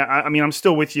know. Yeah, I mean, I'm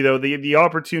still with you, though. The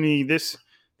opportunity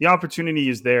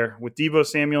is there. With Deebo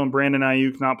Samuel and Brandon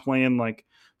Ayuk not playing, like,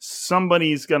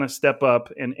 somebody's going to step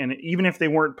up, and even if they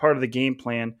weren't part of the game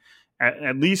plan,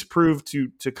 at least prove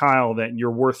to Kyle that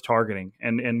you're worth targeting.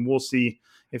 And we'll see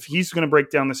if he's going to break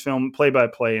down this film play by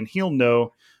play, and he'll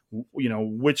know,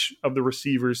 which of the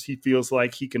receivers he feels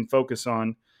like he can focus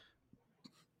on,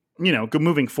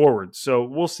 moving forward. So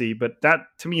we'll see. But that,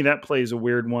 to me, that play is a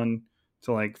weird one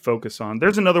to like focus on.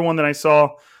 There's another one that I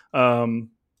saw.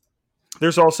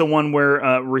 There's also one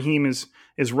where Raheem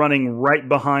is running right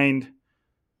behind.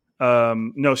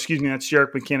 No, excuse me, that's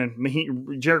Jerick McKinnon.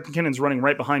 Jerick McKinnon's running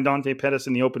right behind Dante Pettis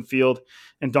in the open field,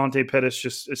 and Dante Pettis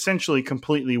just essentially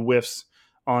completely whiffs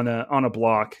on a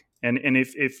block. And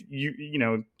if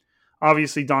you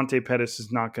obviously Dante Pettis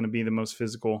is not going to be the most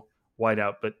physical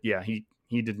wideout, but yeah, he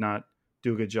did not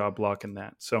do a good job blocking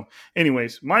that. So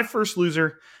anyways, my first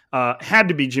loser had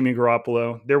to be Jimmy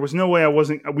Garoppolo. There was no way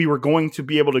we were going to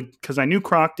be able to, because I knew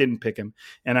Croc didn't pick him,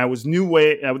 and there was no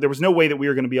way that we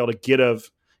were going to be able to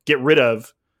get rid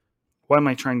of. Why am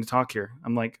I trying to talk here?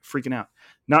 I'm like freaking out.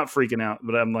 Not freaking out,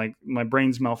 but I'm like, my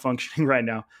brain's malfunctioning right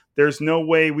now. There's no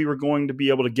way we were going to be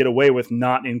able to get away with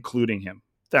not including him.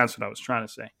 That's what I was trying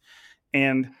to say.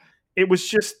 And it was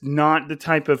just not the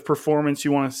type of performance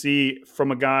you want to see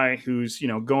from a guy who's,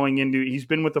 he's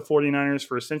been with the 49ers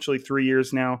for essentially 3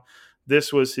 years now.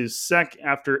 This was his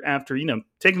after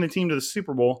taking the team to the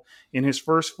Super Bowl in his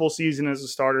first full season as a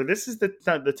starter. This is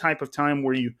the type of time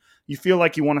where you feel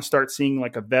like you want to start seeing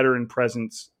like a veteran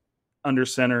presence under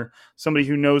center, somebody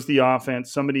who knows the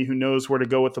offense, somebody who knows where to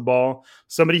go with the ball,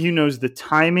 somebody who knows the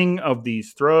timing of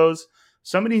these throws,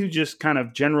 somebody who just kind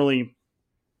of generally,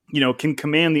 can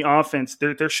command the offense.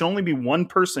 There should only be one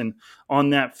person on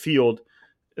that field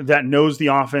that knows the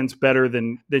offense better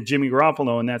than Jimmy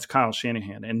Garoppolo, and that's Kyle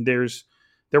Shanahan. And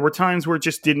there were times where it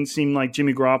just didn't seem like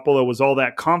Jimmy Garoppolo was all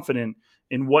that confident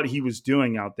in what he was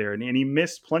doing out there. And he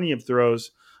missed plenty of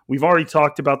throws. We've already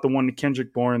talked about the one to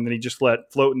Kendrick Bourne that he just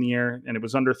let float in the air, and it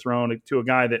was underthrown to a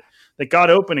guy that got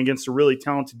open against a really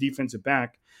talented defensive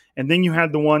back. And then you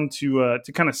had the one to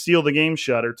kind of seal the game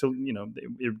shut, or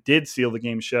it did seal the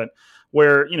game shut,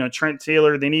 where, Trent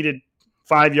Taylor, they needed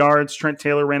 5 yards. Trent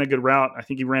Taylor ran a good route. I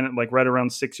think he ran it like right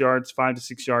around 6 yards, 5 to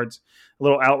 6 yards, a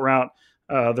little out route.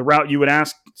 The route you would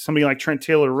ask somebody like Trent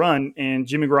Taylor to run, and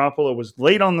Jimmy Garoppolo was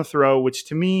late on the throw, which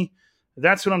to me,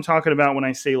 that's what I'm talking about when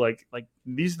I say like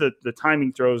these are the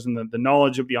timing throws and the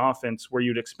knowledge of the offense where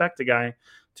you'd expect a guy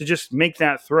to just make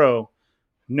that throw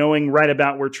knowing right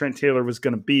about where Trent Taylor was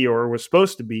going to be or was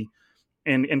supposed to be,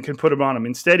 and can put him on him.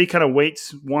 Instead, he kind of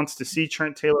wants to see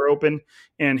Trent Taylor open,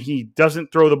 and he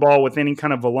doesn't throw the ball with any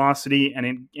kind of velocity.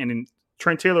 And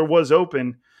Trent Taylor was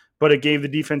open, but it gave the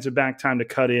defensive back time to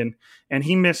cut in. And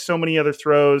he missed so many other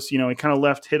throws. He kind of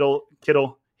left Kittle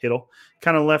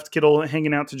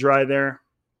hanging out to dry there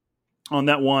on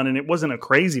that one. And it wasn't a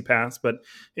crazy pass, but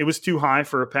it was too high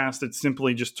for a pass that's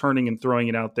simply just turning and throwing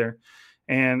it out there.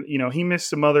 And, he missed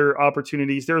some other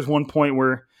opportunities. There was one point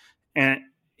where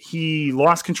he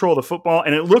lost control of the football,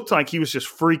 and it looked like he was just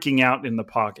freaking out in the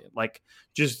pocket, like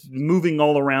just moving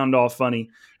all around all funny.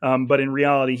 But in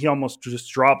reality, he almost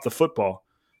just dropped the football.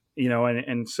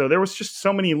 And so there was just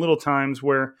so many little times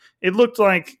where it looked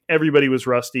like everybody was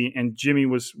rusty, and Jimmy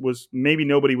was maybe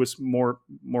nobody was more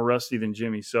rusty than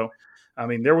Jimmy. So, I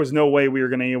mean, there was no way we were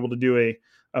going to be able to do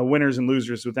a winners and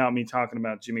losers without me talking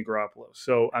about Jimmy Garoppolo.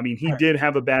 So, I mean, he did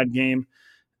have a bad game.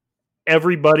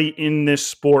 Everybody in this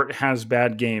sport has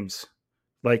bad games.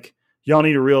 Like, y'all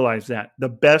need to realize that. The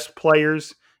best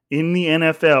players in the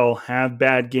NFL have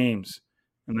bad games,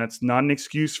 and that's not an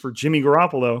excuse for Jimmy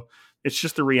Garoppolo. It's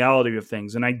just the reality of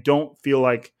things. And I don't feel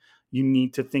like you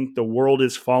need to think the world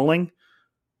is falling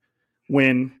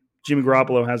when Jimmy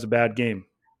Garoppolo has a bad game,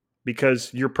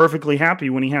 because you're perfectly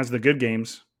happy when he has the good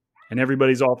games and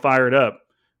everybody's all fired up.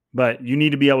 But you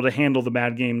need to be able to handle the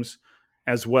bad games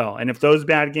as well. And if those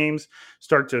bad games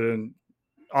start to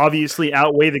obviously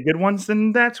outweigh the good ones,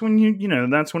 then that's when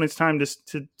that's when it's time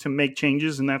to make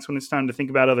changes, and that's when it's time to think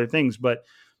about other things. But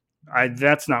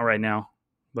that's not right now.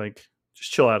 Like,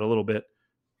 just chill out a little bit.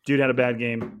 Dude had a bad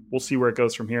game. We'll see where it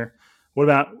goes from here. What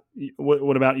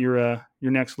about your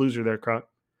next loser there, Croc?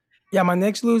 Yeah, my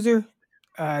next loser,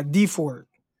 Dee Ford.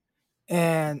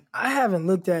 And I haven't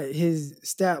looked at his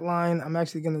stat line. I'm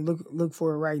actually going to look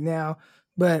for it right now.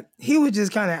 But he was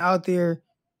just kind of out there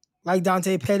like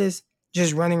Dante Pettis,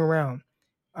 just running around.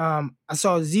 I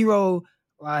saw zero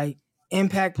like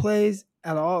impact plays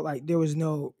at all. Like, there was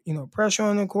no pressure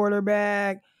on the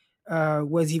quarterback.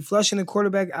 Was he flushing the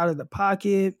quarterback out of the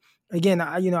pocket? Again,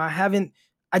 I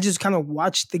just kind of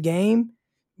watched the game,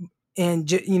 and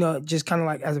just kind of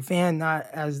like as a fan, not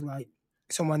as like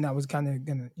someone that was kind of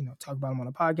gonna talk about him on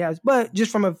a podcast, but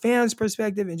just from a fan's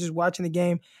perspective and just watching the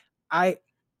game,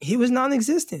 he was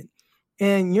non-existent.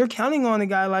 And you're counting on a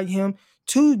guy like him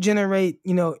to generate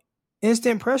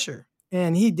instant pressure,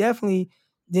 and he definitely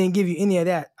didn't give you any of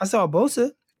that. I saw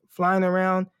Bosa flying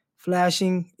around,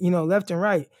 flashing left and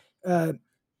right.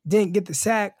 Didn't get the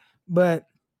sack, but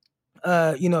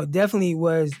definitely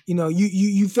was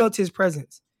you felt his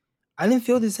presence. I didn't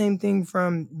feel the same thing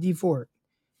from Dee Ford.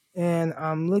 And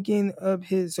I'm looking up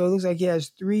so it looks like he has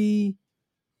three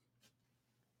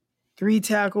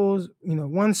tackles,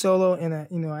 one solo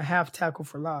and a half tackle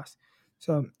for loss.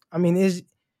 So, I mean,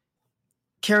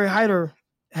 Kerry Hyder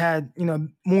had,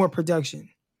 more production.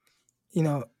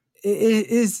 It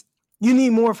is, you need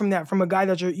more from that, from a guy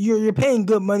that you're paying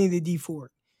good money to Dee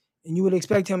Ford, and you would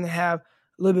expect him to have a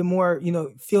little bit more,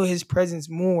 feel his presence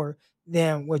more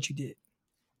than what you did.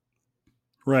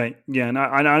 Right. Yeah. And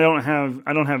I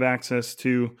don't have access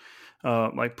to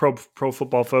like Pro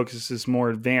Football Focus's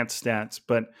more advanced stats,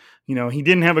 but he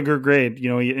didn't have a good grade.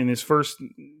 In his first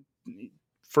game.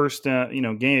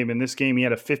 In this game, he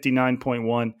had a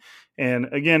 59.1.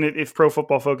 And again, if Pro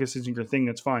Football Focus isn't your thing,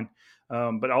 that's fine.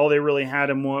 But all they really had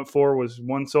him for was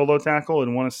one solo tackle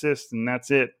and one assist, and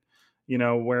that's it.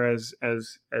 Whereas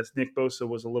as Nick Bosa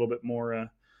was a little bit more.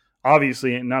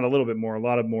 Obviously, not a little bit more, a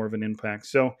lot more of an impact.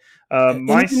 So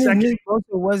my second Nick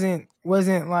Bosa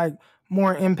wasn't like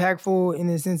more impactful in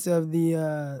the sense of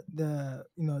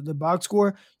the box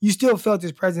score. You still felt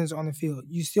his presence on the field.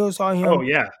 You still saw him. Oh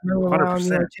yeah,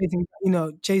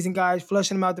 100%. Chasing guys,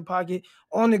 flushing them out the pocket,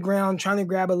 on the ground, trying to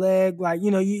grab a leg. Like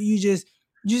you just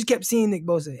kept seeing Nick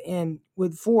Bosa. And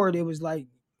with Ford, it was like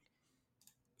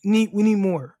we need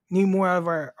more out of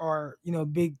our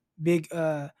big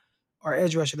our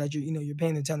edge rusher that you're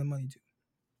paying a ton of money to.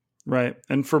 Right.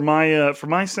 And for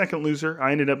my second loser,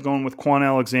 I ended up going with Quan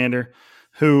Alexander,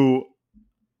 who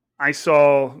I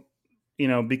saw,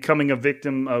 becoming a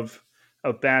victim of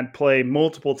bad play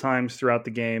multiple times throughout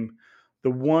the game. The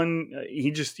one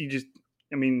he just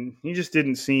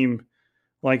didn't seem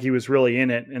like he was really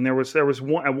in it. And there was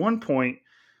one at one point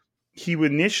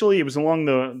it was along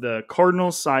the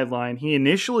Cardinals sideline. He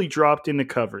initially dropped into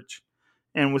coverage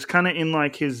and was kind of in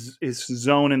like his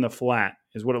zone in the flat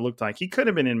is what it looked like. He could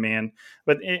have been in man,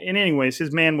 but in anyways,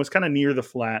 his man was kind of near the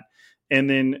flat. And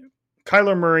then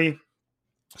Kyler Murray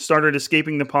started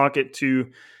escaping the pocket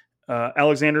to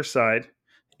Alexander's side.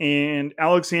 And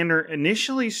Alexander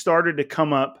initially started to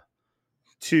come up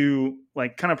to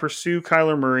like kind of pursue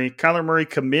Kyler Murray. Kyler Murray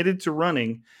committed to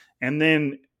running and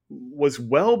then was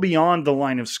well beyond the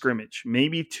line of scrimmage,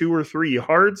 maybe 2 or 3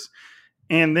 yards.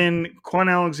 And then Quan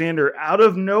Alexander, out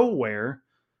of nowhere,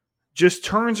 just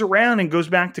turns around and goes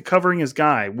back to covering his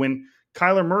guy when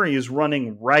Kyler Murray is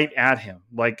running right at him.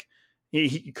 Like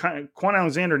Quan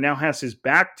Alexander now has his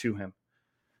back to him,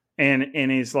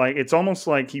 and he's like, it's almost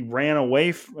like he ran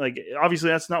away. Like obviously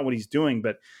that's not what he's doing,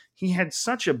 but he had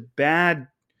such a bad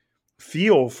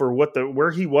feel for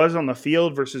where he was on the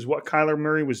field versus what Kyler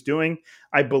Murray was doing.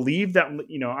 I believe that,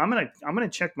 I'm gonna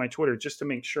check my Twitter just to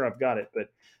make sure I've got it, but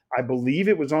I believe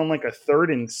it was on like a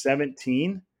 3rd and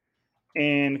 17,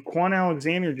 and Quan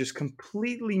Alexander just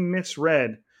completely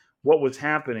misread what was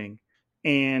happening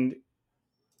and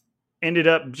ended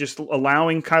up just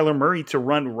allowing Kyler Murray to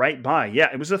run right by.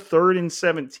 Yeah, it was a 3rd and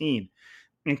 17.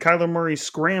 And Kyler Murray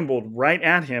scrambled right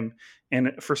at him.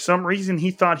 And for some reason,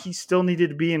 he thought he still needed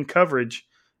to be in coverage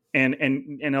and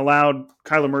allowed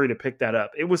Kyler Murray to pick that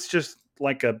up. It was just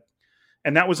like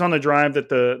and that was on the drive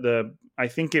that I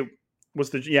think it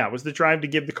was it was the drive to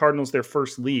give the Cardinals their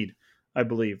first lead, I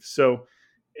believe. So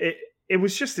it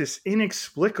was just this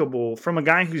inexplicable from a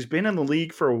guy who's been in the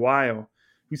league for a while,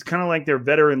 who's kind of like their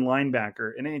veteran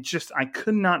linebacker. And it just, I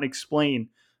could not explain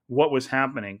what was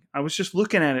happening. I was just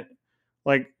looking at it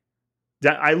like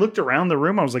that. I looked around the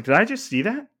room. I was like, did I just see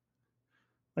that?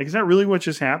 Like, is that really what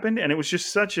just happened? And it was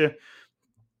just such a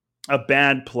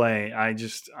bad play. I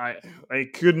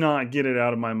could not get it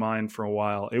out of my mind for a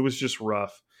while. It was just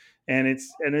rough. And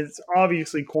it's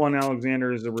obviously Quan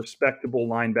Alexander is a respectable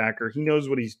linebacker. He knows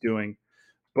what he's doing,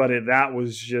 but that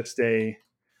was just a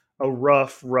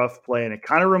rough play. And it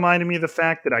kind of reminded me of the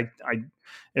fact that I,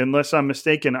 unless I'm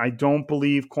mistaken, I don't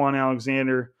believe Quan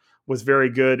Alexander was very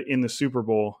good in the Super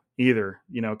Bowl either,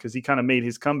 because he kind of made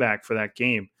his comeback for that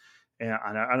game. And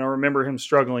I don't remember him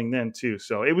struggling then too.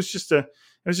 So it was just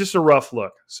a rough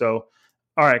look. So,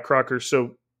 all right, Crocker.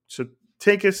 So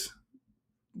take us,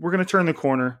 we're going to turn the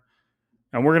corner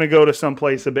and we're going to go to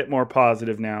someplace a bit more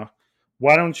positive now.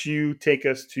 Why don't you take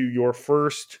us to your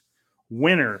first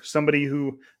winner, somebody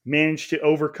who managed to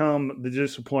overcome the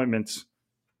disappointments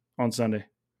on Sunday?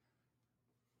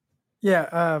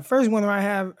 Yeah, first winner I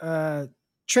have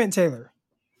Trent Taylor.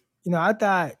 I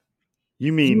thought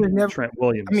you mean Trent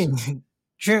Williams. I mean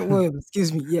Trent Williams,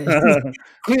 excuse me. Yeah,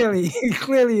 clearly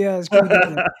screwed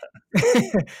up.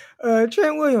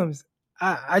 Trent Williams.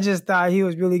 I just thought he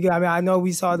was really good. I mean, I know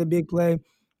we saw the big play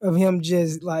of him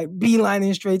just like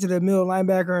beelining straight to the middle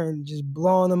linebacker and just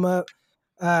blowing him up.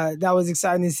 That was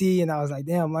exciting to see, and I was like,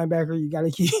 "Damn, linebacker, you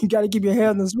gotta keep your head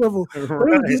on the swivel."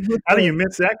 Right. How do you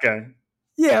miss that guy?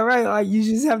 Yeah, right. Like you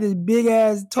just have this big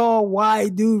ass, tall,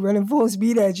 wide dude running full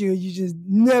speed at you, and you just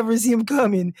never see him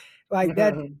coming. Like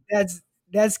that.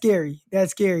 That's scary.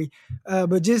 That's scary.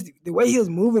 But just the way he was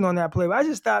moving on that play, I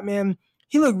just thought, man,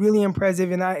 he looked really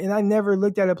impressive. And I never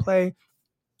looked at a play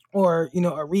or a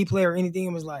replay or anything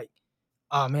and was like,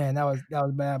 oh man, that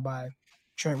was bad by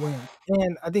Trent Williams.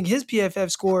 And I think his PFF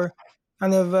score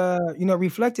kind of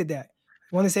reflected that.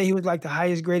 I want to say he was like the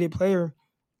highest graded player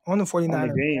on the 49ers. On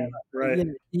the game, right?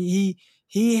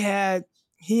 Yeah,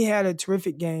 he had a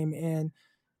terrific game, and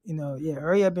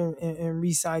hurry up and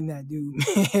re-sign that dude,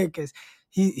 because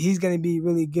he's going to be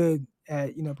really good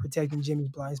at protecting Jimmy's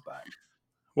blind spot.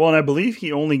 Well, and I believe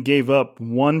he only gave up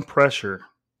one pressure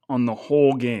on the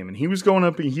whole game, and he was going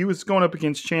up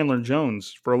against Chandler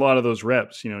Jones for a lot of those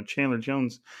reps. Chandler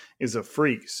Jones is a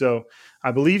freak, so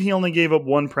I believe he only gave up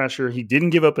one pressure. He didn't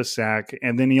give up a sack,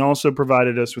 and then he also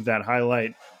provided us with that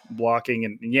highlight blocking.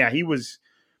 And yeah, he was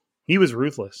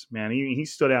ruthless, man. He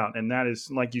stood out, and that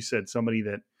is, like you said, somebody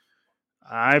that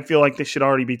I feel like they should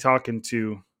already be talking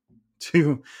to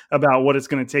about what it's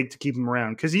going to take to keep him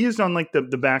around, because he is on like the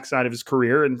backside of his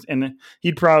career, and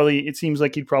it seems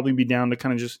like he'd probably be down to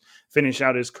kind of just finish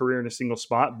out his career in a single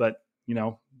spot. But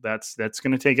that's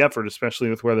going to take effort,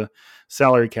 especially with where the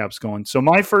salary cap's going. So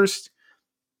my first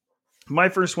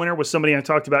winner was somebody I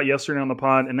talked about yesterday on the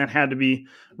pod, and that had to be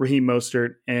Raheem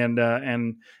Mostert. And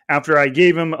after I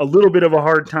gave him a little bit of a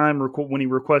hard time when he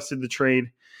requested the trade,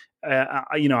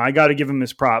 I got to give him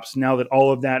his props now that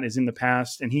all of that is in the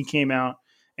past. And he came out,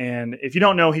 and if you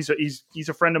don't know, he's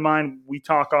a friend of mine. We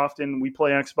talk often, we play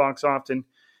Xbox often,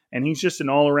 and he's just an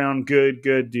all around good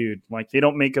dude. Like, they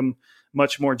don't make him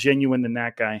much more genuine than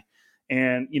that guy.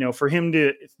 And, for him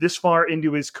to this far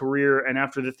into his career, and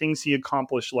after the things he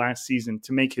accomplished last season,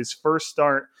 to make his first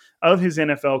start of his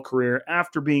NFL career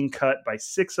after being cut by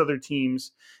 6 other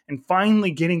teams and finally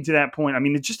getting to that point. I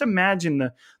mean, just imagine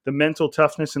the mental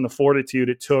toughness and the fortitude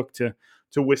it took to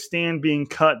withstand being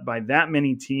cut by that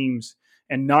many teams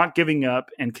and not giving up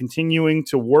and continuing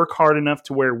to work hard enough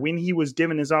to where when he was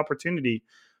given his opportunity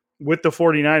with the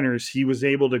 49ers, he was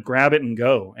able to grab it and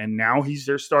go. And now he's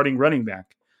their starting running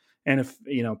back. And if,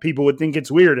 people would think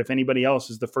it's weird if anybody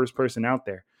else is the first person out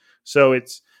there. So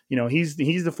it's, he's the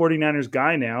 49ers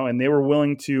guy now, and they were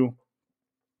willing to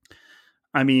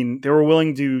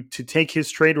take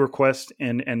his trade request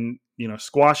and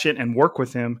squash it and work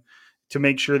with him to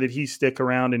make sure that he stick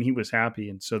around, and he was happy.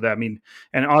 And so that, I mean,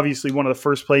 and obviously one of the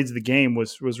first plays of the game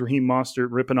was Raheem Mostert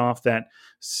ripping off that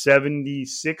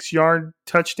 76-yard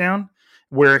touchdown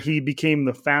where he became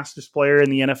the fastest player in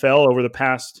the NFL over the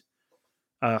past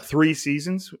 3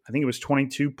 seasons. I think it was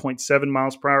 22.7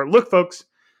 miles per hour. Look, folks,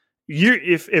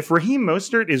 if Raheem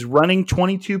Mostert is running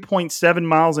 22.7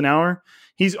 miles an hour,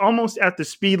 he's almost at the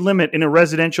speed limit in a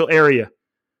residential area.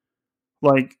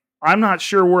 Like, I'm not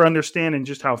sure we're understanding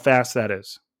just how fast that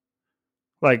is.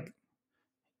 Like,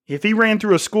 if he ran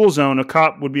through a school zone, a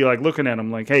cop would be like looking at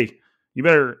him like, "Hey, you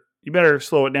better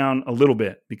slow it down a little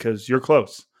bit because you're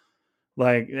close."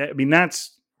 Like, I mean,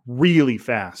 that's really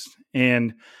fast.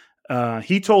 And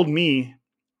he told me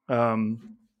while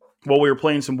we were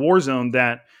playing some Warzone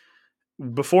that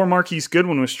before Marquise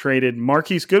Goodwin was traded,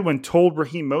 Marquise Goodwin told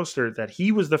Raheem Mostert that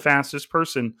he was the fastest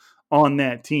person on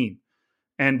that team.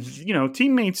 And, you know,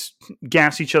 teammates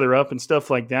gas each other up and stuff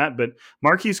like that. But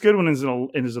Marquise Goodwin is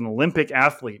an Olympic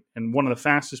athlete and one of the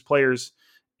fastest players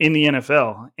in the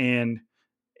NFL, and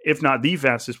if not the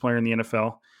fastest player in the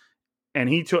NFL. And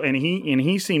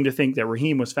he seemed to think that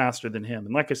Raheem was faster than him.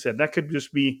 And like I said, that could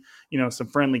just be, you know, some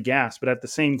friendly gas. But at the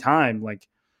same time, like,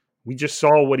 we just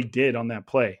saw what he did on that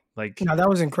play. Like, no, that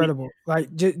was incredible.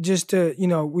 Like, just to, you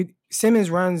know,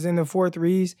 Simmons runs in the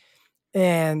 4.3s,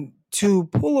 and to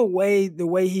pull away the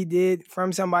way he did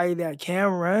from somebody that can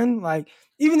run, like,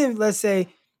 even if, let's say,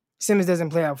 Simmons doesn't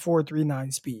play at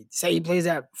 4.39 speed, say he plays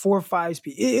at 4.5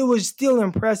 speed, it was still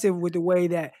impressive with the way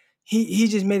that he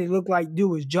just made it look like dude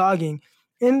was jogging.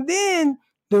 And then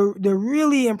the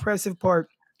really impressive part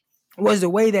was the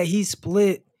way that he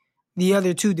split the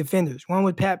other 2 defenders. One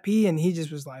was Pat P, and he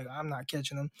just was like, "I'm not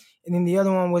catching him." And then the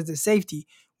other one was the safety.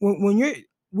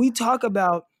 We talk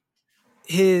about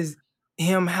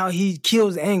how he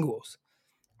kills angles.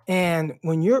 And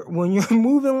when you're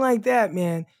moving like that,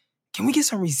 man, can we get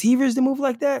some receivers to move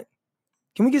like that?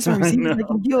 Can we get some receivers that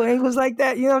can kill angles like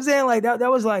that? You know what I'm saying? Like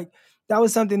that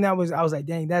was something I was like,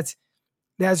 dang, that's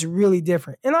really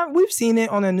different. And we've seen it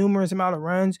on a numerous amount of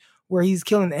runs where he's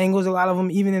killing angles, a lot of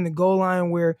them even in the goal line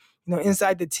where, you know,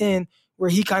 inside the 10, where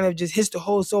he kind of just hits the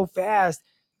hole so fast,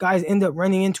 guys end up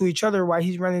running into each other while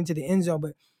he's running into the end zone.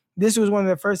 But this was one of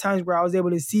the first times where I was able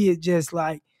to see it just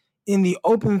like in the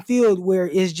open field where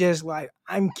it's just like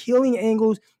I'm killing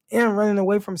angles and running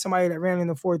away from somebody that ran in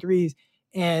the 4.3s,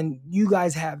 and you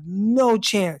guys have no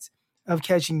chance of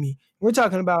catching me. We're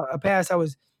talking about a pass that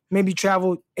was maybe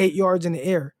traveled 8 yards in the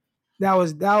air. That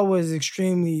was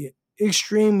extremely,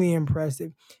 extremely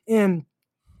impressive. And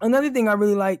another thing I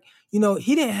really like, you know,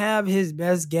 he didn't have his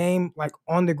best game like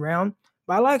on the ground,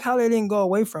 but I like how they didn't go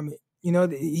away from it. You know,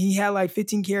 he had like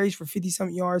 15 carries for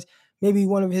 50-something yards, maybe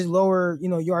one of his lower, you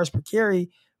know, yards per carry,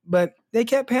 but they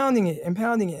kept pounding it and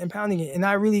pounding it and pounding it. And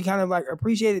I really kind of like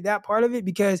appreciated that part of it,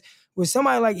 because with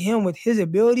somebody like him, with his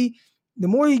ability, the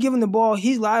more you give him the ball,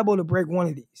 he's liable to break one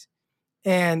of these.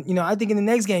 And, you know, I think in the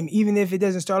next game, even if it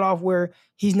doesn't start off where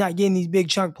he's not getting these big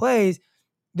chunk plays,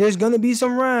 there's going to be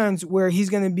some runs where he's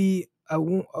going to be a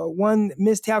one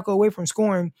missed tackle away from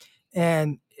scoring.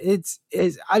 And it's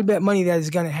I bet money that is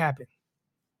going to happen.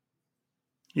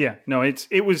 Yeah, no,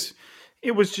 it was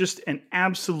just an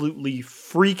absolutely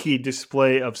freaky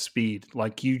display of speed.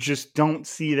 Like, you just don't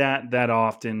see that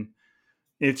often.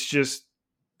 It's just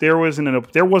there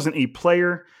wasn't a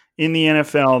player in the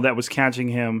NFL that was catching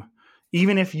him,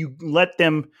 even if you let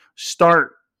them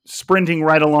start sprinting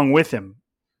right along with him,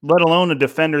 let alone a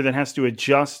defender that has to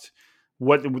adjust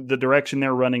what the direction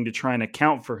they're running to try and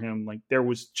account for him. Like, there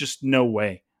was just no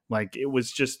way. Like, it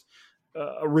was just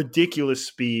a ridiculous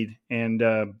speed. And,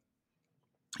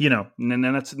 you know, and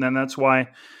that's why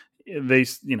they,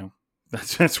 you know,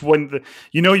 that's when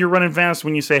you're running fast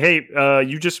when you say, hey,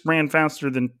 you just ran faster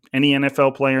than any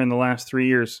NFL player in the last 3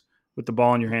 years with the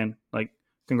ball in your hand. Like,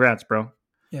 congrats, bro.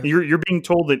 Yeah. You're being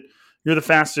told that you're the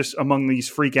fastest among these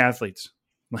freak athletes.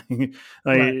 Right.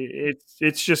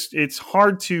 It's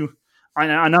hard to,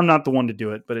 and I'm not the one to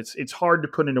do it, but it's hard to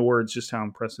put into words just how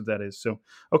impressive that is. So,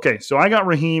 okay. So I got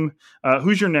Raheem.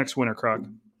 Who's your next winner, Croc?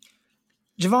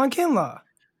 Javon Kinlaw.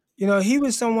 You know, he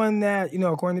was someone that, you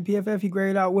know, according to PFF, he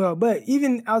graded out well. But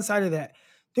even outside of that,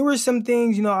 there were some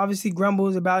things, you know, obviously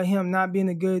grumbles about him not being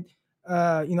a good,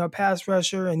 you know, pass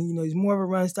rusher. And, you know, he's more of a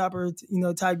run stopper, you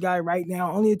know, type guy right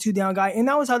now, only a 2-down guy. And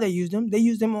that was how they used him. They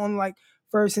used him on like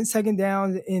first and second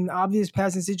downs in obvious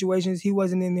passing situations. He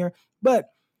wasn't in there. But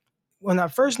when I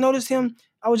first noticed him,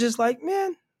 I was just like,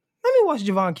 man, let me watch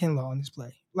Javon Kinlaw on this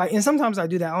play. Like, and sometimes I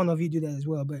do that. I don't know if you do that as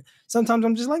well, but sometimes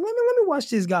I'm just like, let me watch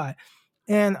this guy.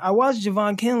 And I watched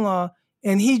Javon Kinlaw,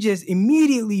 and he just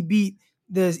immediately beat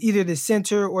either the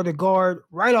center or the guard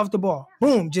right off the ball.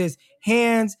 Boom, just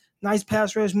hands, nice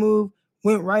pass rush move,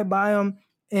 went right by him,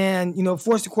 and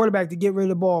forced the quarterback to get rid of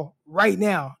the ball right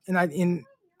now. And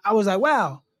I was like,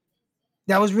 wow,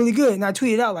 that was really good. And I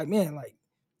tweeted out like, man, like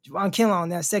Javon Kinlaw on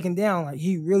that second down, like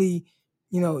he really,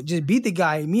 just beat the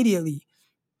guy immediately.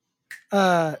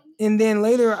 And then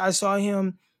later I saw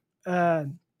him.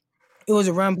 It was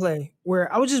a run play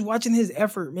where I was just watching his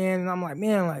effort, man, and I'm like,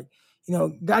 man, like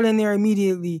got in there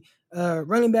immediately.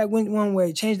 Running back went one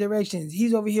way, changed directions.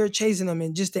 He's over here chasing him,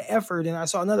 and just the effort. And I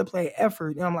saw another play,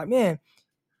 effort, and I'm like, man,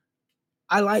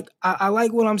 I like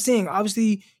what I'm seeing.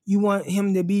 Obviously, you want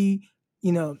him to be,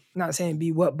 not saying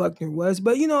be what Buckner was,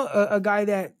 but a guy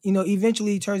that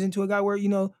eventually turns into a guy where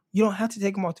you don't have to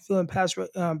take him off the field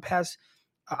and pass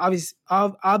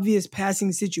obvious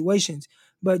passing situations.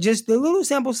 But just the little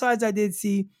sample size I did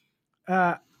see,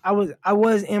 I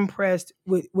was impressed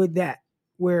with that.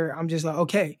 Where I'm just like,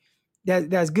 okay,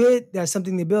 that's good. That's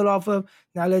something to build off of.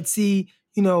 Now let's see,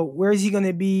 where is he going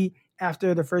to be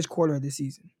after the first quarter of the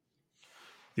season?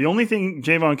 The only thing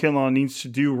Javon Kinlaw needs to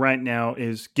do right now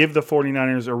is give the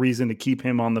 49ers a reason to keep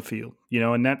him on the field,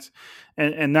 and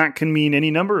that can mean any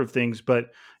number of things.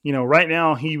 But, right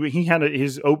now he had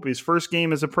his first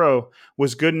game as a pro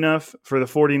was good enough for the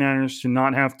 49ers to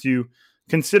not have to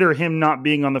consider him not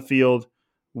being on the field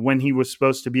when he was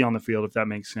supposed to be on the field, if that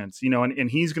makes sense,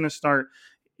 and he's going to start,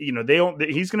 he's going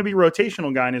to be a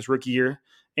rotational guy in his rookie year.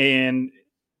 And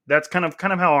that's kind of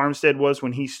how Armstead was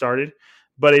when he started.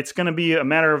 But it's going to be a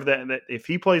matter of that if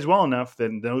he plays well enough,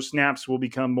 then those snaps will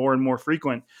become more and more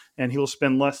frequent and he'll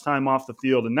spend less time off the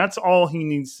field. And that's all he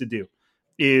needs to do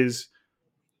is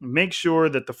make sure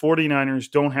that the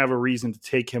 49ers don't have a reason to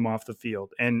take him off the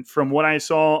field. And from what I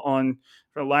saw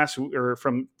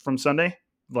from Sunday,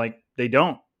 like they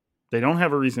don't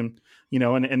have a reason,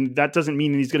 and that doesn't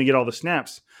mean he's going to get all the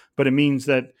snaps, but it means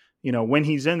that, when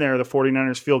he's in there, the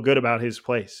 49ers feel good about his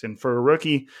place. And for a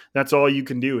rookie, that's all you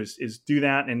can do is do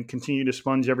that and continue to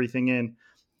sponge everything in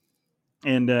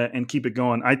and keep it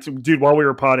going. Dude, while we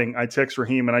were potting, I text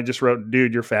Raheem and I just wrote,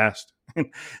 dude, you're fast.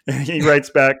 And he writes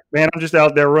back, man, I'm just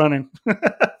out there running.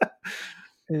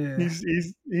 Yeah.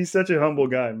 He's such a humble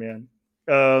guy, man.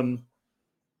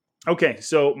 Okay,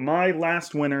 so my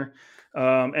last winner,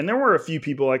 and there were a few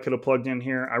people I could have plugged in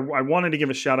here. I wanted to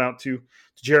give a shout out to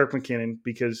Jerick McKinnon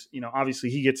because, obviously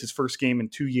he gets his first game in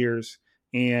 2 years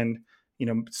and,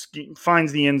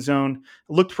 finds the end zone,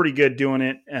 looked pretty good doing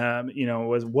it.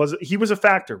 He was a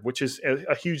factor, which is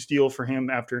a huge deal for him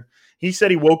after he said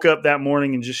he woke up that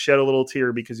morning and just shed a little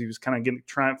tear because he was kind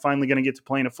of finally going to get to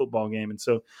play in a football game. And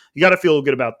so you got to feel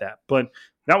good about that. But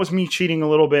that was me cheating a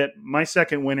little bit. My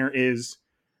second winner is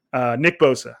Nick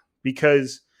Bosa,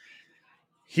 because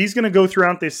he's going to go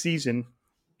throughout this season,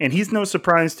 and he's no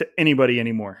surprise to anybody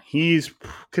anymore. He's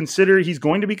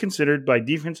going to be considered by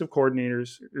defensive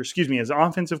coordinators, as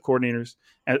offensive coordinators,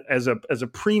 as a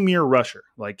premier rusher.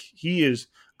 Like, he is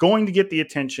going to get the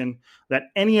attention that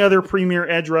any other premier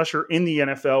edge rusher in the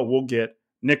NFL will get.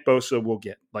 Nick Bosa will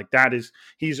get. Like,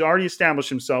 he's already established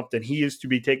himself that he is to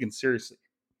be taken seriously.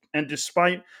 And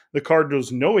despite the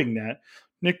Cardinals knowing that,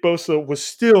 Nick Bosa was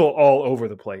still all over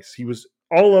the place. He was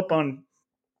all up on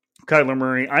Kyler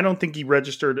Murray. I don't think he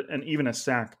registered even a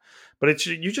sack, but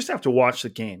you just have to watch the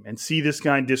game and see this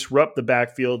guy disrupt the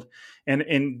backfield. And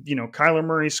Kyler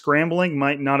Murray scrambling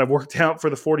might not have worked out for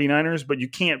the 49ers, but you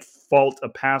can't fault a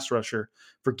pass rusher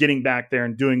for getting back there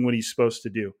and doing what he's supposed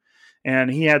to do. And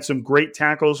he had some great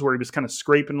tackles where he was kind of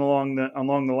scraping along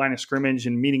the line of scrimmage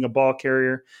and meeting a ball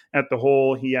carrier at the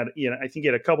hole. I think he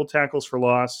had a couple tackles for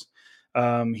loss.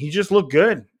 He just looked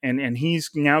good, and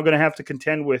he's now going to have to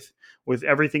contend with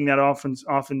everything that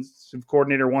offensive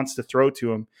coordinator wants to throw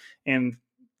to him. And,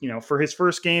 for his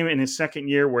first game in his second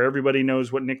year where everybody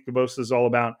knows what Nick Bosa is all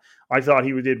about, I thought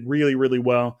he did really, really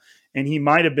well. And he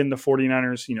might have been the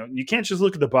 49ers. You can't just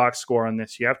look at the box score on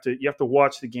this. You have to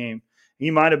watch the game. He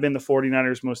might have been the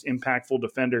 49ers' most impactful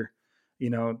defender.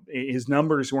 His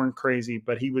numbers weren't crazy,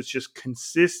 but he was just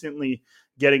consistently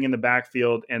getting in the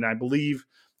backfield. And I believe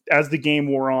as the game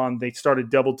wore on, they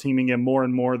started double teaming him more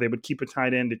and more. They would keep a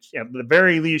tight end to, at the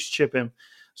very least, chip him.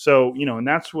 So, and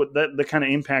that's what the kind of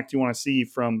impact you want to see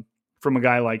from a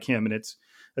guy like him. And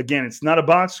it's not a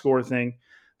box score thing.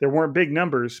 There weren't big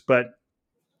numbers, but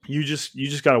you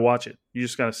just got to watch it. You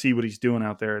just got to see what he's doing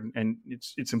out there. And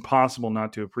it's impossible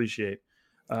not to appreciate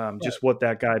just what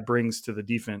that guy brings to the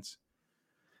defense.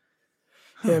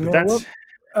 Yeah, man.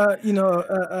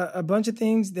 A bunch of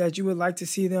things that you would like to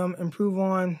see them improve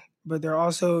on, but there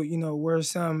also, were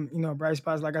some, bright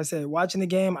spots. Like I said, watching the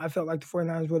game, I felt like the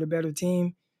 49ers were the better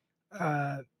team.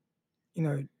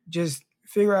 Just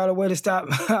figure out a way to stop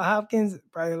Hopkins.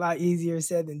 Probably a lot easier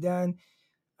said than done.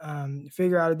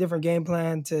 Figure out a different game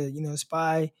plan to,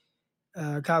 spy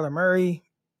Kyler Murray.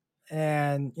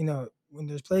 And, when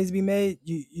there's plays to be made,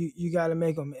 you got to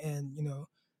make them. And, I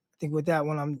think with that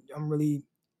one, I'm really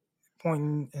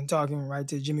pointing and talking right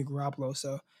to Jimmy Garoppolo.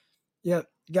 So, yeah,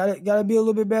 got to be a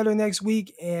little bit better next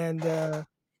week. And,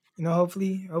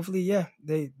 hopefully, yeah,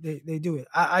 they do it.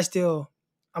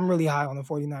 I'm really high on the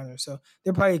 49ers. So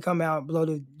they'll probably come out, blow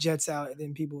the Jets out, and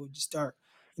then people will just start,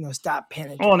 stop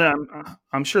panicking. Oh, no,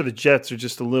 I'm sure the Jets are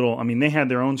just a little, they had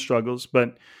their own struggles,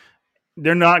 but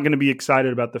they're not going to be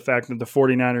excited about the fact that the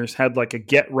 49ers had like a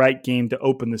get-right game to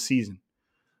open the season.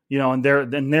 And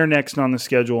they're next on the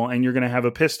schedule, and you're going to have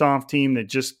a pissed-off team that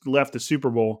just left the Super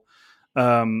Bowl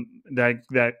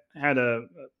that had a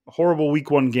horrible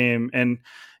Week 1 game. And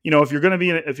if you're going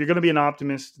to be an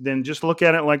optimist, then just look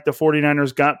at it like the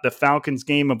 49ers got the Falcons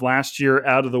game of last year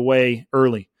out of the way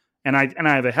early. And I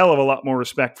have a hell of a lot more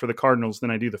respect for the Cardinals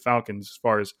than I do the Falcons as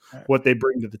far as what they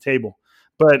bring to the table.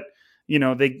 But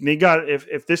they got,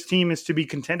 if this team is to be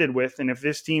contended with, and if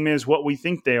this team is what we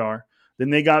think they are,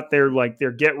 then they got their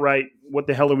get right, what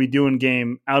the hell are we doing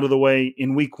game out of the way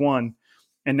in Week 1.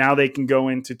 And now they can go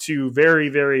into 2 very,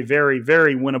 very, very,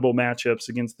 very winnable matchups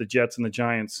against the Jets and the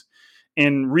Giants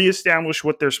and reestablish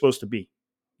what they're supposed to be.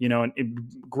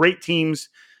 Great teams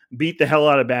beat the hell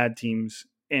out of bad teams.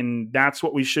 And that's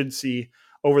what we should see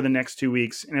over the next 2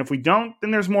 weeks. And if we don't,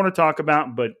 then there's more to talk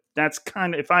about. But that's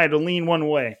kind of, if I had to lean one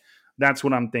way, that's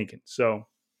what I'm thinking. So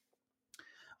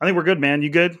I think we're good, man. You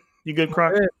good? You good,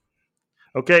 Croc?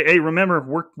 Okay. Hey,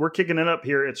 remember, we're kicking it up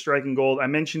here at Striking Gold. I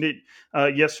mentioned it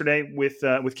yesterday with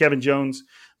Kevin Jones,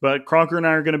 but Crocker and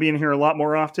I are going to be in here a lot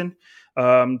more often.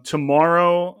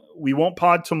 Tomorrow, we won't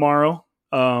pod tomorrow,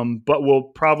 but we'll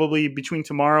probably between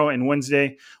tomorrow and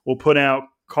Wednesday, we'll put out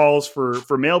calls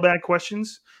for mailbag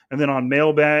questions. And then on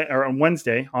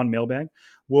Wednesday,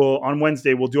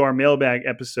 we'll do our mailbag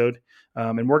episode.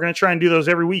 And we're going to try and do those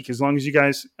every week. As long as you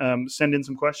guys send in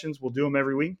some questions, we'll do them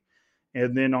every week.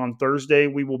 And then on Thursday,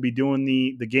 we will be doing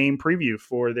the game preview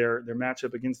for their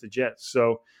matchup against the Jets.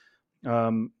 So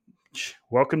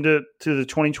welcome to the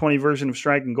 2020 version of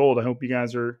Striking Gold. I hope you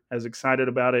guys are as excited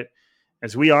about it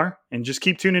as we are. And just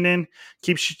keep tuning in,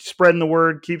 keep spreading the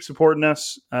word, keep supporting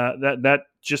us. That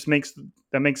just makes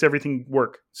everything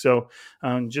work. So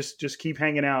just keep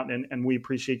hanging out, and we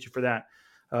appreciate you for that.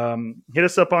 Hit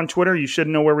us up on Twitter. You should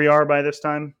know where we are by this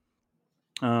time.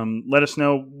 Let us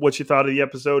know what you thought of the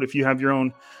episode. If you have your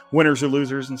own winners or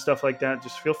losers and stuff like that,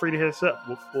 just feel free to hit us up.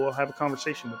 We'll have a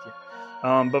conversation with you.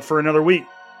 But for another week,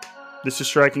 this is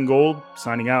Striking Gold,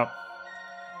 signing out.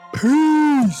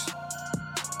 Peace.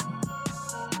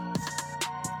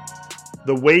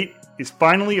 The wait is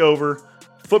finally over.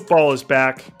 Football is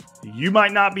back. You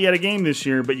might not be at a game this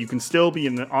year, but you can still be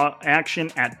in the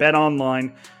action at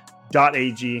BetOnline.ag.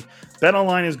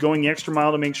 BetOnline is going the extra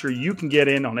mile to make sure you can get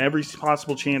in on every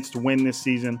possible chance to win this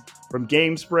season. From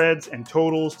game spreads and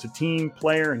totals to team,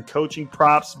 player, and coaching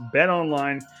props,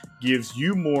 BetOnline gives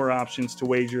you more options to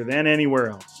wager than anywhere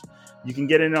else. You can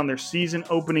get in on their season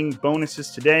opening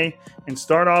bonuses today and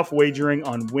start off wagering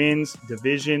on wins,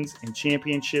 divisions, and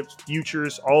championships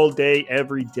futures all day,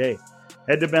 every day.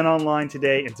 Head to BetOnline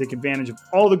today and take advantage of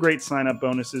all the great sign-up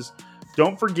bonuses.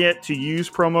 Don't forget to use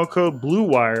promo code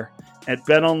BLUEWIRE at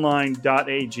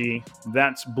betonline.ag.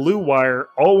 That's BLUEWIRE,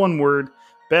 all one word.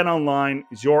 BetOnline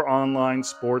is your online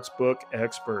sportsbook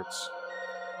experts.